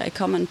last year a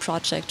common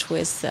project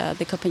with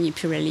the company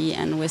Pirelli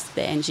and with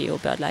the NGO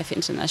BirdLife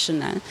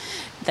International.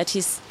 That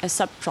is a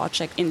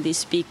sub-project in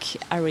this big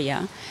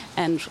area.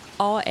 And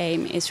our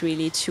aim is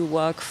really to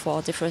work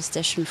for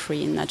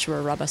deforestation-free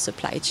natural rubber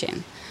supply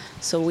chain.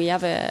 So we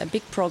have a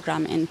big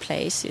program in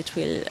place. It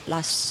will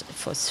last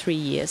for 3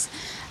 years.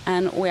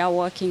 And we are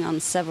working on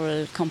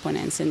several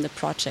components in the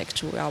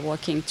project. We are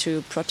working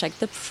to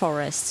protect the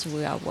forests.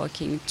 We are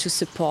working to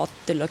support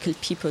the local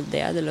people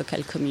there, the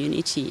local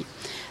community.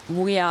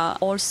 We are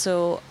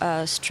also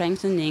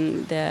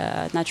strengthening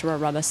the natural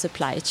rubber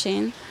supply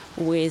chain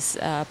with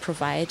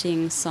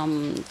providing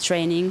some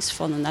trainings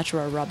for the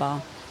natural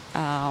rubber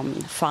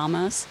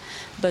farmers,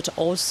 but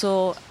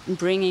also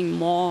bringing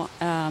more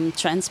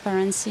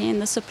transparency in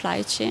the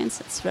supply chains.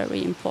 It's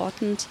very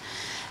important.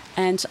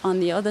 And on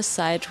the other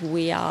side,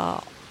 we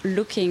are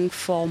looking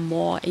for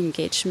more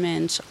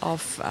engagement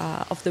of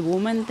the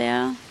women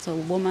there. So,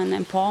 women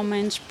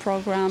empowerment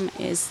program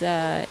is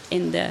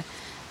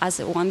as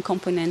one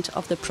component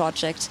of the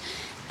project.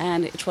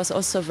 And it was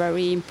also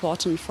very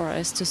important for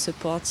us to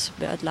support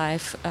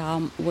BirdLife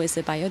with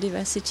the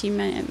biodiversity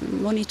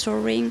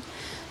monitoring.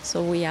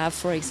 So we have,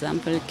 for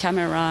example,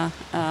 cameras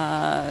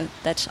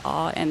that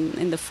are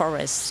in the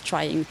forest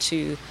trying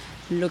to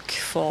look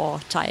for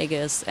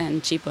tigers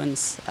and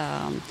gibbons.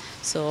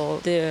 So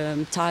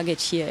the target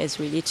here is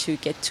really to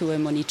get to a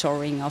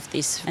monitoring of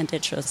these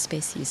endangered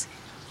species.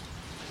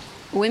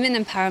 Women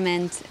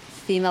empowerment,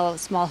 female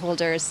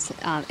smallholders,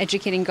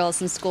 educating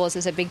girls in schools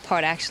is a big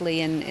part actually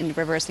in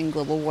reversing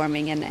global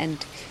warming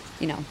and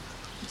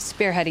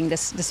spearheading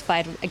this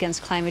fight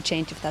against climate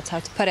change, if that's how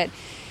to put it.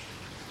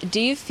 Do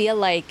you feel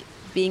like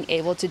being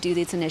able to do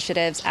these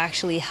initiatives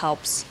actually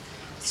helps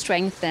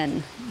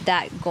strengthen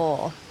that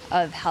goal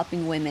of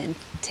helping women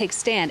take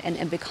stand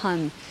and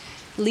become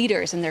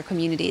leaders in their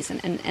communities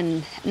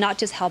and not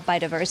just help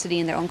biodiversity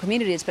in their own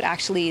communities, but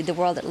actually the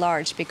world at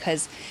large,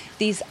 because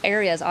these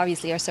areas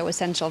obviously are so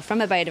essential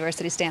from a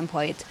biodiversity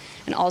standpoint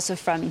and also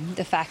from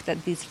the fact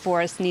that these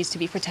forests needs to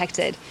be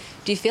protected.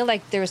 Do you feel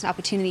like there is an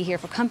opportunity here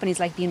for companies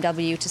like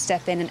BMW to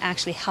step in and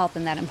actually help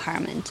in that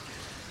empowerment?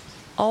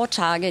 Our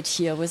target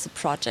here with the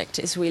project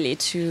is really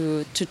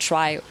to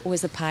try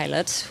with a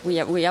pilot. We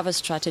have a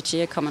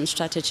strategy, a common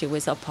strategy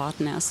with our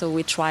partner, so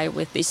we try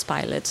with this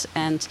pilot.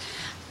 And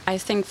I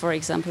think, for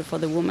example, for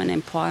the women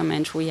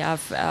empowerment,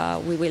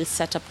 we will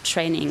set up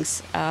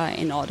trainings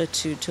in order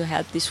to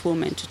help these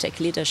women to take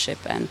leadership.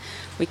 And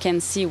we can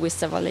see with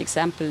several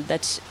examples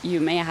that you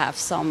may have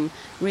some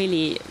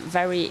really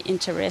very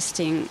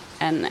interesting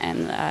and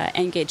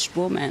engaged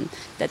women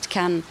that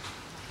can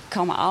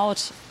come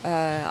out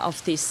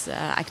of these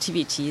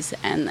activities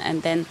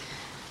and then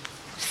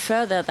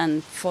further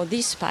than for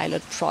this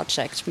pilot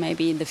project,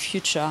 maybe in the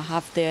future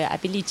have the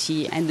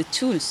ability and the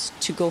tools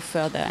to go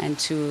further and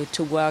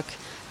to work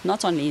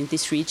not only in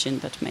this region,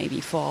 but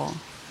maybe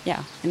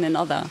in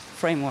another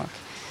framework.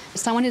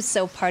 Someone who's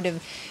so part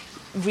of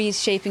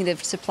reshaping the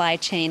supply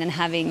chain and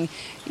having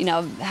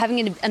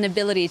an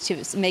ability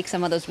to make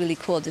some of those really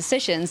cool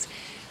decisions,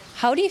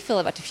 how do you feel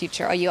about the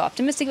future? Are you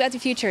optimistic about the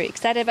future? Are you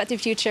excited about the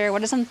future?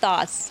 What are some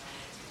thoughts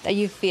that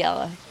you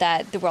feel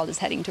that the world is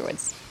heading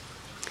towards?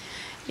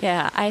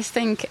 Yeah, I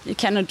think you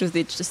cannot do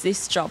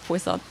this job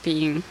without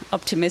being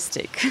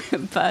optimistic.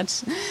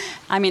 But,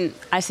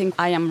 I think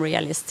I am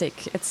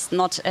realistic. It's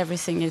not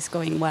everything is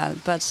going well,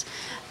 but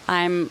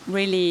I'm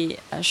really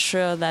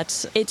sure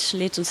that each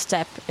little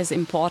step is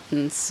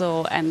important.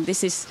 So, and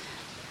this is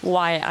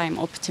why I'm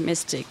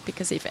optimistic,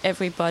 because if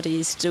everybody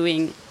is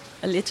doing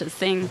a little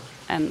thing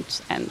and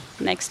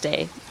next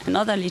day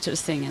another little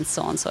thing and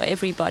so on, so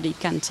everybody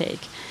can take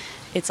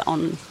its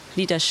own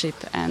leadership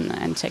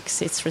and takes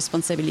its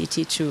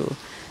responsibility to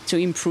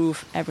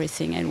improve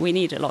everything. And we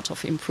need a lot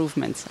of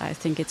improvements. I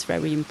think it's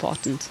very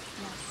important.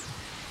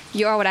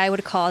 You are what I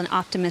would call an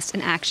optimist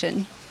in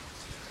action.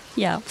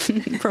 Yeah,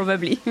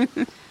 probably.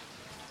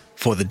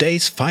 For the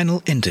day's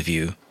final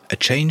interview, a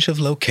change of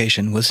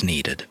location was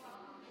needed.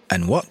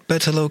 And what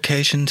better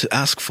location to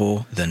ask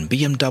for than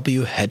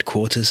BMW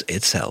headquarters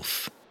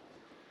itself?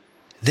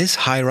 This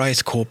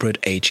high-rise corporate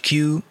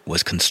HQ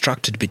was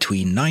constructed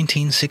between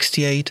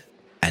 1968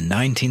 and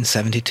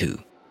 1972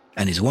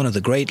 and is one of the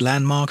great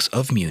landmarks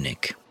of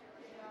Munich.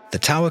 The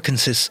tower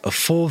consists of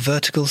 4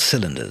 vertical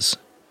cylinders,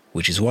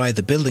 which is why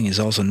the building is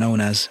also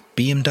known as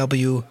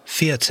BMW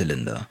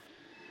Vierzylinder.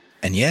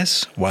 And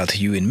yes, while to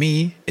you and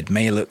me it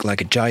may look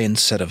like a giant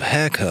set of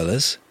hair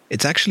curlers,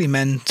 it's actually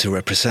meant to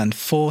represent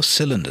 4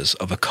 cylinders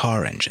of a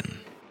car engine,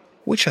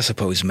 which I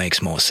suppose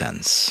makes more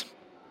sense.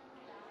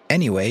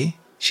 Anyway,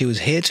 she was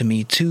here to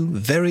meet 2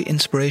 very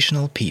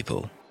inspirational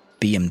people,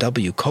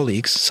 BMW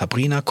colleagues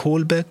Sabrina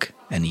Kohlbeck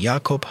and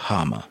Jakob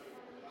Hamer.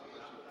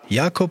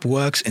 Jakob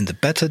works in the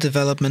Better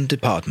Development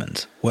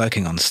Department,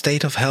 working on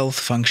state-of-health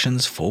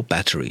functions for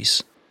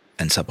batteries,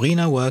 and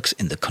Sabrina works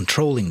in the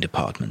Controlling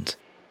Department,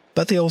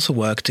 but they also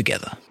work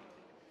together.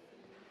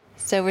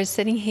 So we're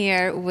sitting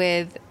here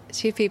with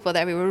two people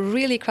that we were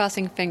really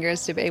crossing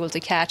fingers to be able to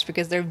catch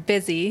because they're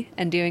busy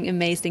and doing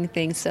amazing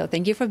things. So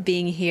thank you for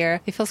being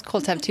here. It feels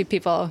cool to have two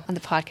people on the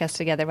podcast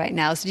together right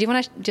now. So do you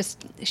want to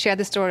just share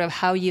the story of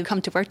how you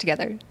come to work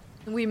together?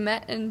 We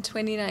met in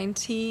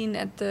 2019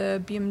 at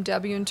the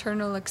BMW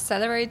Internal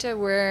Accelerator,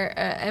 where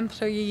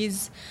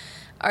employees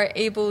are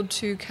able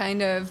to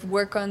kind of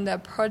work on their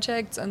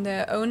projects, on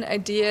their own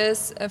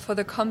ideas for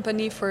the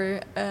company for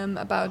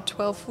about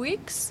 12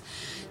 weeks.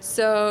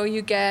 So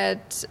you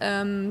get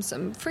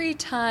some free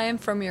time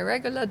from your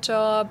regular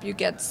job, you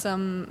get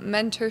some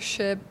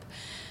mentorship,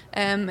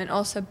 and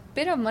also a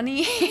bit of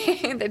money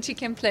that you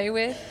can play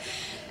with.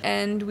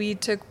 And we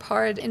took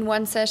part in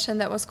one session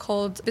that was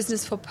called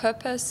Business for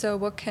Purpose. So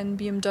what can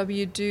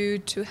BMW do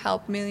to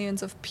help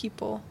millions of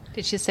people?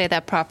 Did she say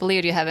that properly,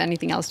 or do you have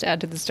anything else to add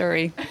to the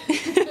story?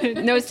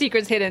 No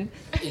secrets hidden.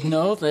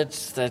 No,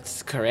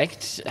 that's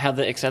correct. How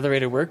the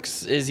accelerator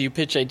works is you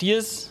pitch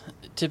ideas,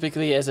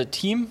 typically as a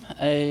team.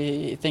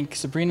 I think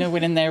Sabrina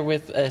went in there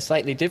with a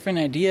slightly different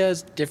idea,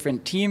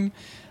 different team.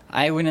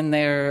 I went in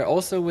there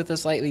also with a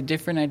slightly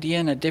different idea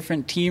and a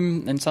different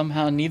team, and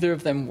somehow neither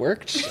of them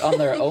worked on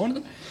their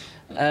own.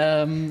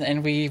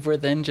 And we were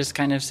then just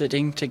kind of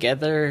sitting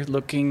together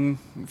looking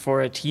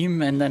for a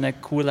team and then a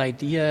cool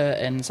idea,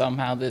 and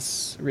somehow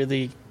this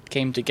really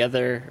came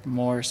together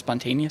more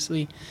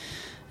spontaneously.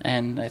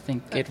 And I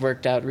think it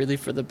worked out really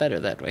for the better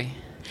that way.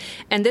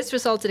 And this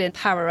resulted in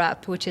Power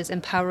Up, which is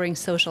empowering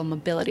social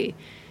mobility.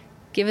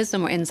 Give us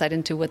some more insight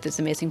into what this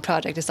amazing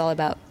project is all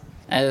about.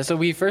 So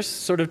we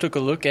first sort of took a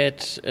look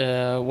at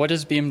what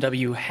does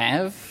BMW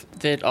have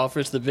that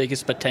offers the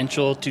biggest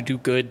potential to do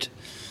good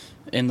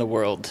in the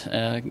world.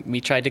 We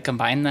tried to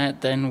combine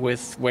that then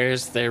with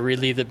where's there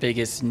really the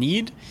biggest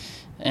need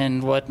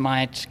and what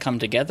might come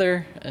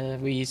together.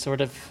 We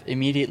sort of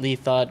immediately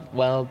thought,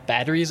 well,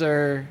 batteries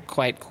are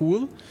quite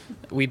cool.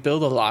 We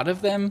build a lot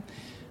of them.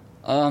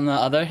 On the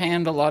other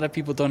hand, a lot of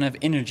people don't have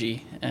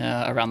energy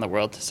around the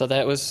world. So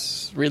that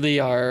was really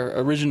our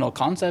original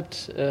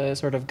concept,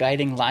 sort of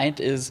guiding light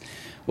is,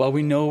 well,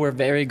 we know we're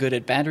very good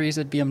at batteries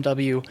at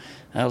BMW.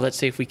 Let's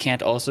see if we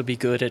can't also be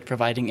good at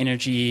providing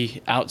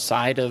energy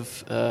outside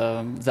of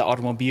the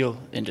automobile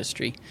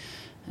industry.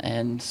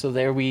 And so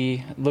there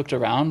we looked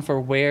around for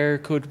where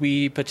could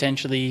we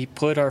potentially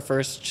put our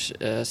first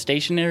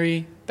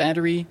stationary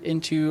battery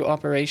into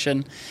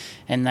operation.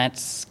 And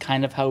that's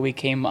kind of how we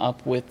came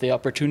up with the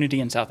opportunity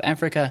in South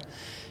Africa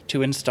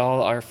to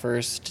install our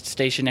first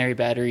stationary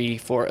battery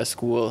for a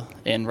school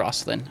in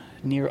Rosslyn,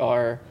 near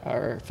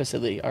our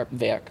facility, our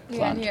werk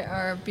plant. Yeah, near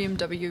our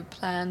BMW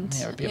plant.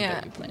 Near our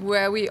BMW plant.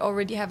 Where we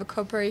already have a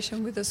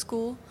cooperation with a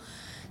school.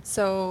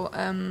 So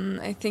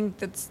I think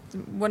that's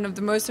one of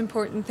the most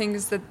important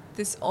things, that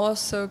this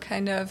also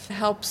kind of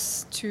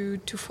helps to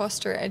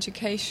foster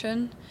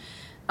education.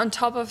 On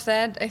top of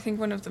that, I think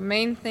one of the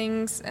main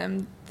things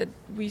that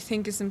we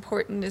think is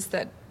important is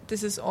that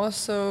this is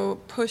also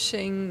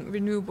pushing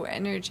renewable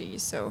energy.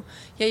 So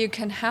yeah, you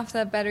can have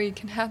that battery, you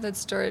can have that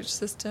storage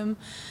system,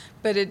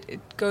 but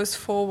it goes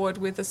forward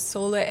with a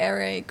solar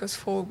array, it goes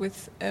forward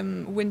with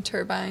wind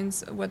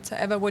turbines,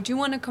 whatsoever, what you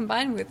want to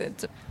combine with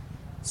it.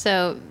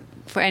 So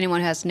for anyone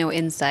who has no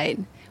insight,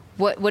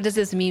 what does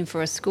this mean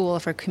for a school,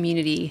 for a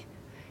community?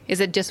 Is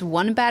it just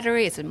one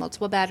battery? Is it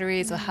multiple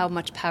batteries? Or how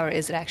much power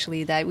is it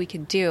actually that we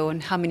can do?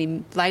 And how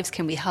many lives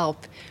can we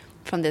help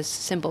from this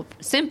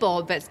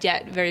simple but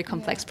yet very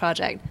complex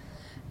project?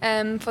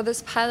 For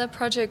this pilot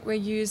project, we're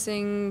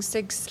using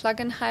 6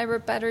 plug-in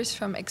hybrid batteries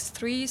from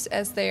X3s,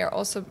 as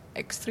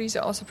X3s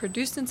are also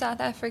produced in South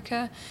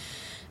Africa.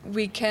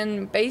 We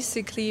can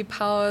basically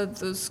power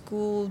the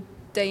school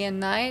day and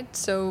night,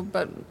 so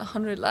about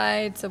 100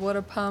 lights, a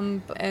water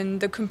pump,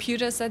 and the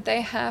computers that they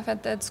have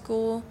at that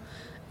school.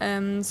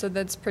 So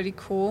that's pretty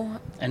cool.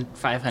 And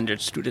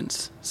 500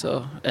 students.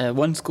 So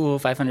one school,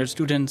 500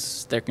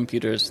 students, their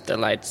computers, their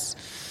lights.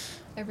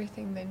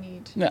 Everything they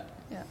need. Yeah.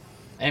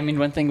 I mean,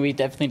 one thing we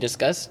definitely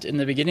discussed in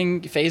the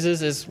beginning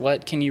phases is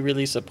what can you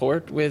really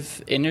support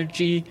with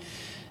energy?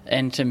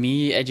 And to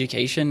me,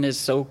 education is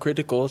so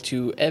critical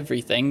to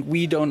everything.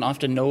 We don't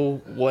often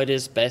know what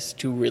is best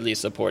to really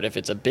support. If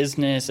it's a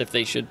business, if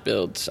they should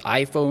build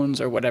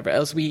iPhones or whatever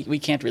else, we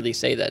can't really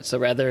say that. So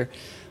rather,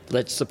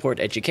 let's support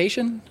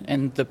education,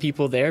 and the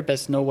people there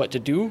best know what to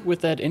do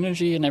with that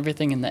energy and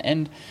everything in the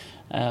end.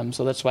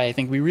 So that's why I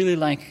think we really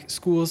like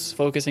schools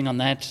focusing on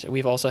that.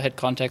 We've also had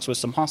contacts with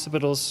some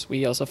hospitals.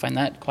 We also find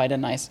that quite a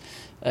nice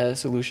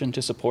solution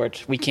to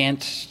support. We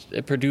can't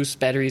produce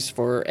batteries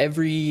for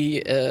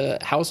every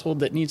household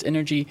that needs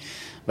energy,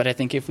 but I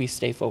think if we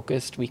stay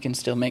focused, we can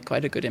still make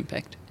quite a good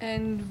impact.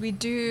 And we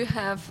do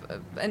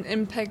have an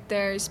impact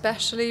there,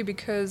 especially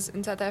because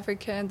in South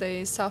Africa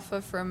they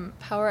suffer from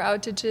power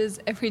outages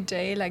every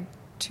day, like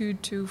 2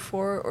 to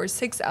 4 or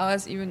 6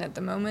 hours even at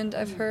the moment,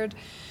 I've heard.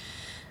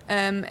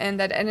 And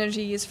that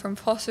energy is from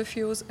fossil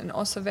fuels and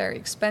also very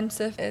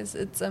expensive, as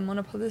it's a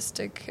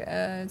monopolistic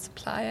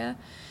supplier.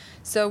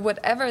 So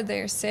whatever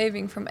they're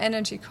saving from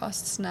energy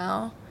costs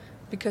now,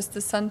 because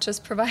the sun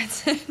just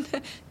provides it,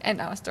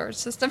 and our storage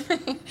system.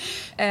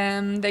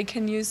 They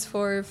can use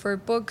for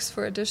books,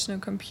 for additional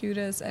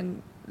computers,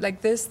 and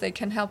like this, they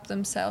can help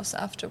themselves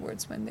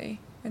afterwards when they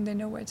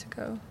know where to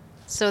go.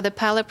 So the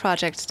pilot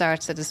project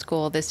starts at a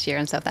school this year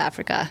in South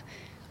Africa.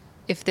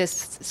 If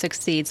this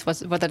succeeds,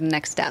 what are the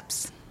next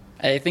steps?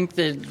 I think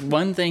that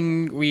one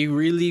thing we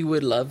really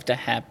would love to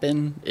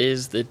happen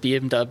is that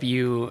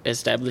BMW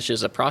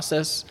establishes a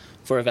process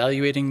for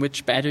evaluating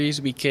which batteries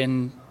we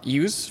can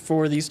use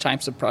for these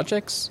types of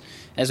projects.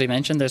 As we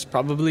mentioned, there's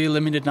probably a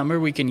limited number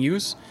we can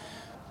use,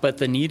 but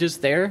the need is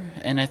there,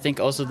 and I think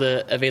also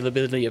the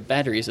availability of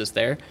batteries is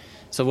there.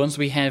 So once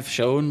we have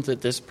shown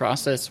that this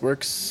process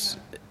works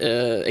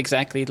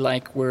exactly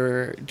like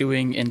we're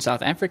doing in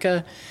South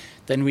Africa,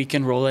 then we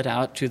can roll it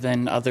out to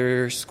then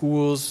other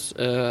schools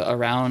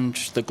around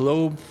the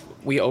globe.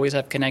 We always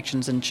have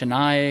connections in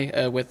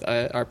Chennai with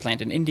our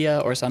plant in India,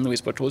 or San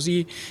Luis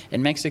Potosi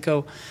in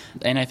Mexico.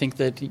 And I think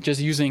that just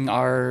using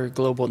our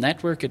global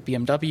network at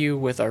BMW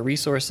with our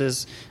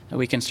resources,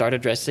 we can start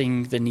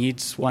addressing the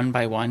needs one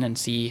by one and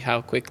see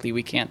how quickly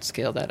we can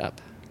scale that up.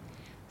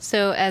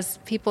 So as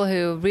people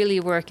who really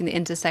work in the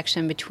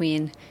intersection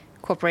between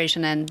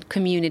corporation and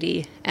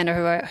community, and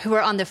who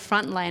are on the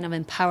front line of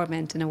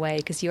empowerment in a way,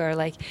 because you are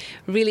like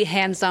really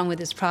hands-on with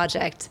this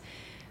project,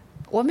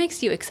 what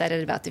makes you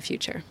excited about the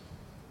future?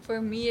 For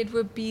me, it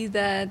would be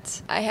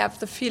that I have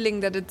the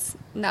feeling that it's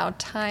now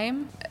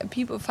time.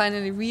 People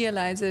finally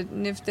realize it,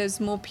 and if there's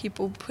more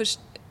people pushed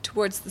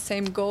towards the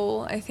same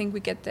goal, I think we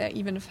get there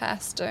even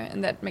faster,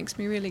 and that makes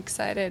me really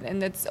excited.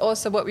 And that's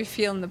also what we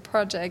feel in the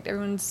project.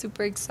 Everyone's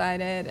super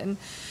excited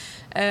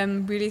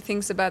and really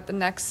thinks about the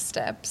next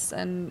steps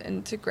and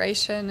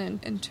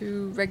integration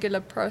into regular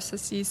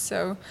processes.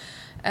 So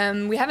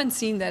we haven't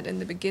seen that in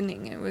the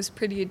beginning. It was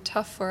pretty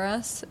tough for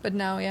us, but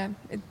now,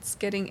 it's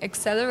getting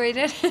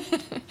accelerated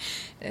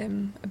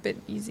a bit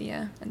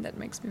easier, and that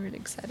makes me really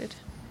excited.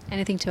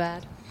 Anything to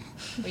add?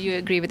 Or you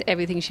agree with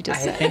everything she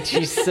just said? I think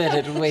she said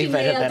it way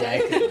better than I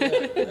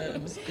could.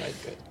 That was quite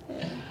good.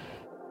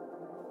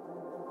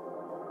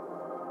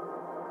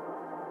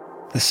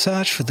 The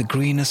search for the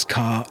greenest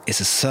car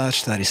is a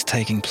search that is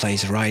taking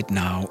place right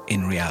now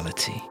in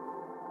reality.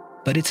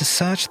 But it's a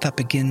search that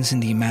begins in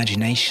the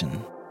imagination.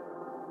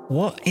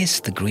 What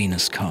is the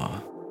greenest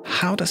car?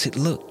 How does it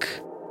look?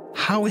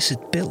 How is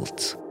it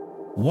built?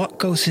 What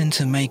goes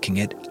into making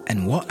it,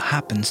 and what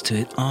happens to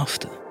it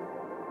after?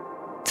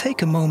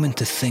 Take a moment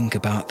to think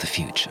about the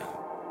future.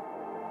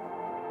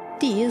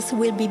 These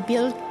will be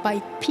built by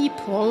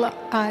people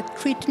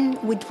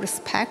treated with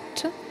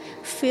respect,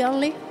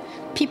 fairly,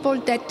 people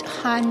that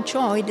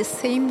enjoy the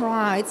same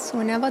rights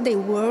whenever they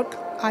work,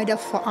 either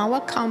for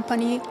our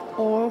company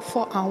or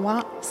for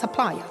our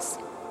suppliers.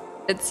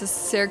 It's a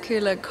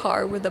circular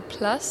car with a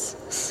plus,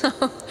 so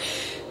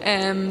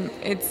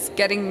it's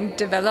getting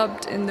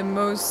developed in the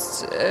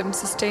most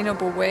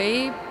sustainable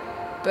way,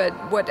 but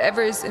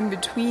whatever is in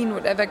between,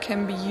 whatever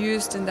can be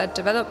used in that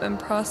development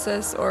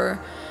process or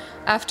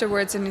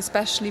afterwards, and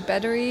especially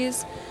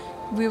batteries,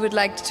 we would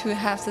like to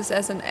have this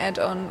as an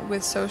add-on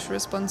with social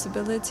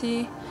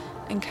responsibility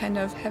and kind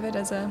of have it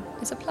as a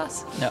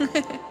plus. Yeah.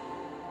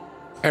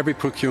 Every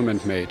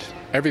procurement made,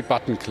 every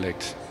button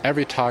clicked,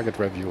 every target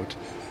reviewed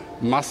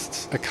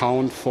must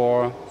account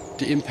for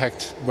the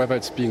impact, whether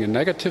it's being a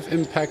negative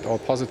impact or a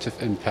positive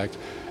impact.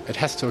 It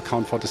has to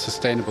account for the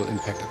sustainable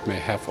impact it may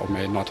have or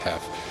may not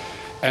have.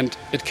 And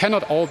it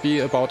cannot all be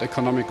about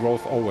economic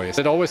growth always.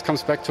 It always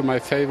comes back to my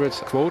favorite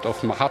quote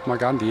of Mahatma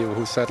Gandhi,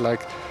 who said,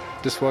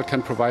 this world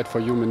can provide for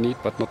human need,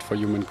 but not for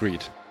human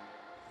greed.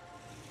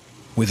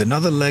 With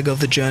another leg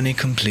of the journey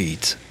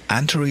complete,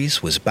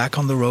 Anne-Therese was back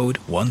on the road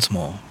once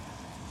more,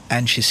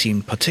 and she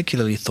seemed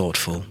particularly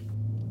thoughtful.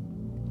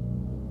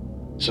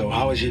 So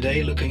how is your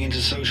day looking into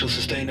social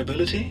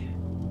sustainability?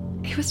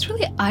 It was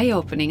really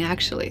eye-opening,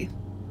 actually.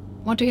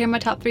 Want to hear my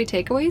top 3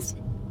 takeaways?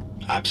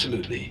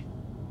 Absolutely.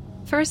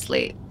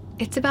 Firstly,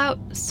 it's about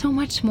so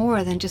much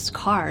more than just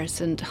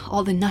cars and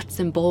all the nuts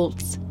and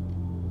bolts.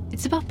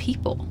 It's about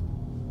people.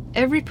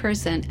 Every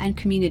person and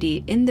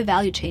community in the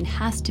value chain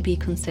has to be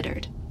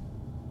considered.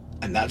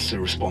 And that's the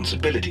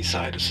responsibility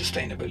side of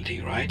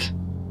sustainability, right?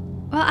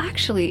 Well,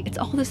 actually, it's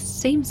all the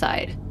same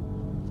side.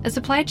 A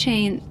supply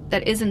chain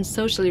that isn't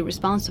socially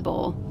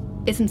responsible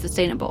isn't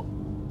sustainable.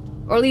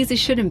 Or at least it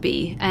shouldn't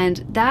be,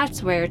 and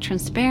that's where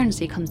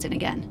transparency comes in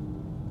again.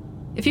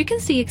 If you can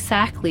see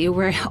exactly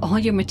where all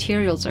your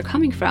materials are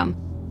coming from,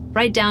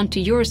 right down to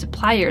your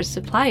suppliers,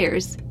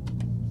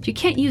 you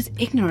can't use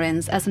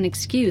ignorance as an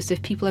excuse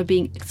if people are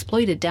being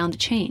exploited down the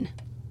chain.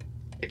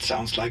 It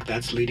sounds like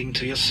that's leading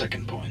to your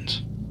second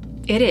point.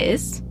 It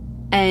is,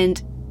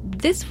 and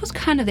this was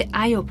kind of the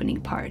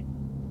eye-opening part.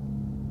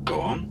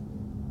 Go on.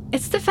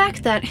 It's the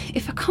fact that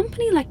if a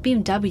company like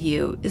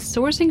BMW is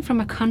sourcing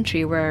from a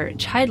country where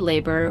child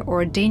labor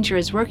or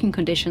dangerous working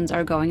conditions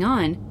are going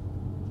on,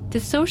 the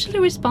socially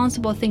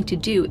responsible thing to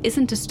do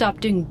isn't to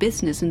stop doing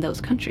business in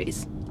those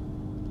countries.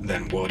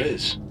 Then what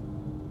is?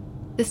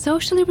 The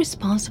socially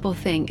responsible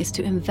thing is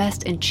to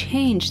invest and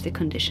change the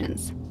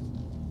conditions.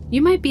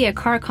 You might be a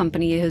car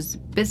company whose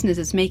business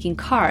is making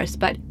cars,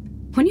 but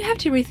when you have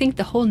to rethink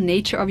the whole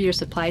nature of your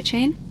supply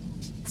chain,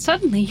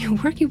 suddenly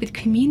you're working with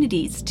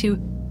communities to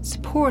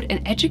support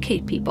and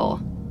educate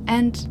people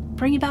and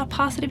bring about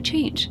positive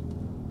change.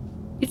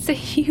 It's a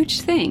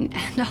huge thing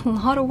and a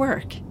lot of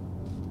work.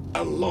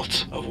 A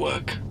lot of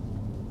work.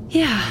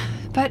 Yeah,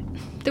 but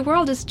the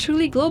world is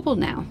truly global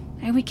now,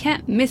 and we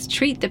can't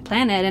mistreat the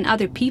planet and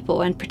other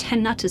people and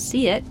pretend not to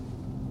see it.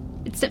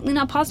 It's simply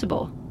not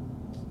possible.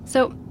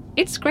 So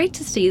it's great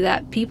to see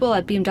that people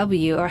at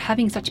BMW are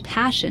having such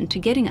passion to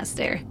getting us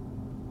there.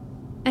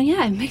 And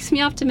yeah, it makes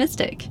me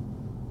optimistic.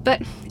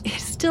 But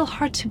it's still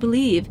hard to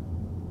believe.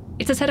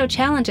 It's a set of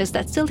challenges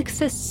that still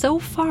exist so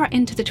far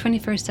into the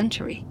 21st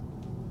century.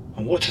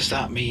 And what does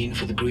that mean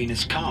for the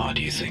greenest car,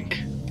 do you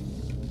think?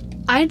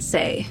 I'd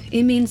say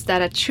it means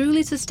that a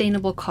truly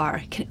sustainable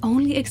car can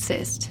only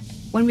exist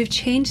when we've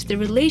changed the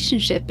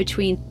relationship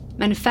between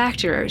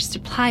manufacturers,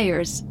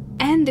 suppliers,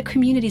 and the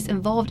communities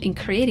involved in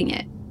creating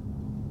it.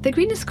 The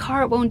greenest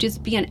car won't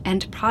just be an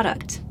end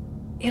product.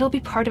 It'll be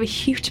part of a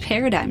huge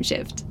paradigm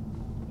shift.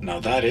 Now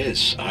that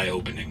is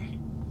eye-opening.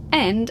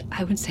 And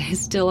I would say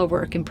still a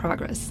work in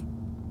progress.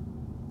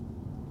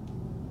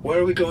 Where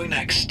are we going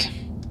next?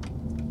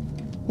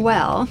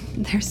 Well,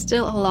 there's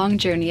still a long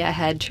journey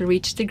ahead to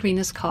reach the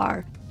greenest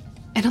car,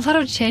 and a lot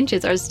of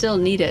changes are still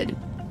needed.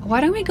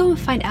 Why don't we go and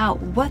find out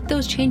what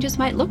those changes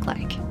might look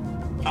like?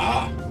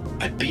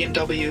 At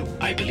BMW,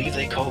 I believe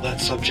they call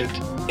that subject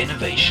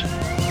innovation.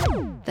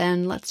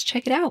 Then let's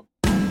check it out.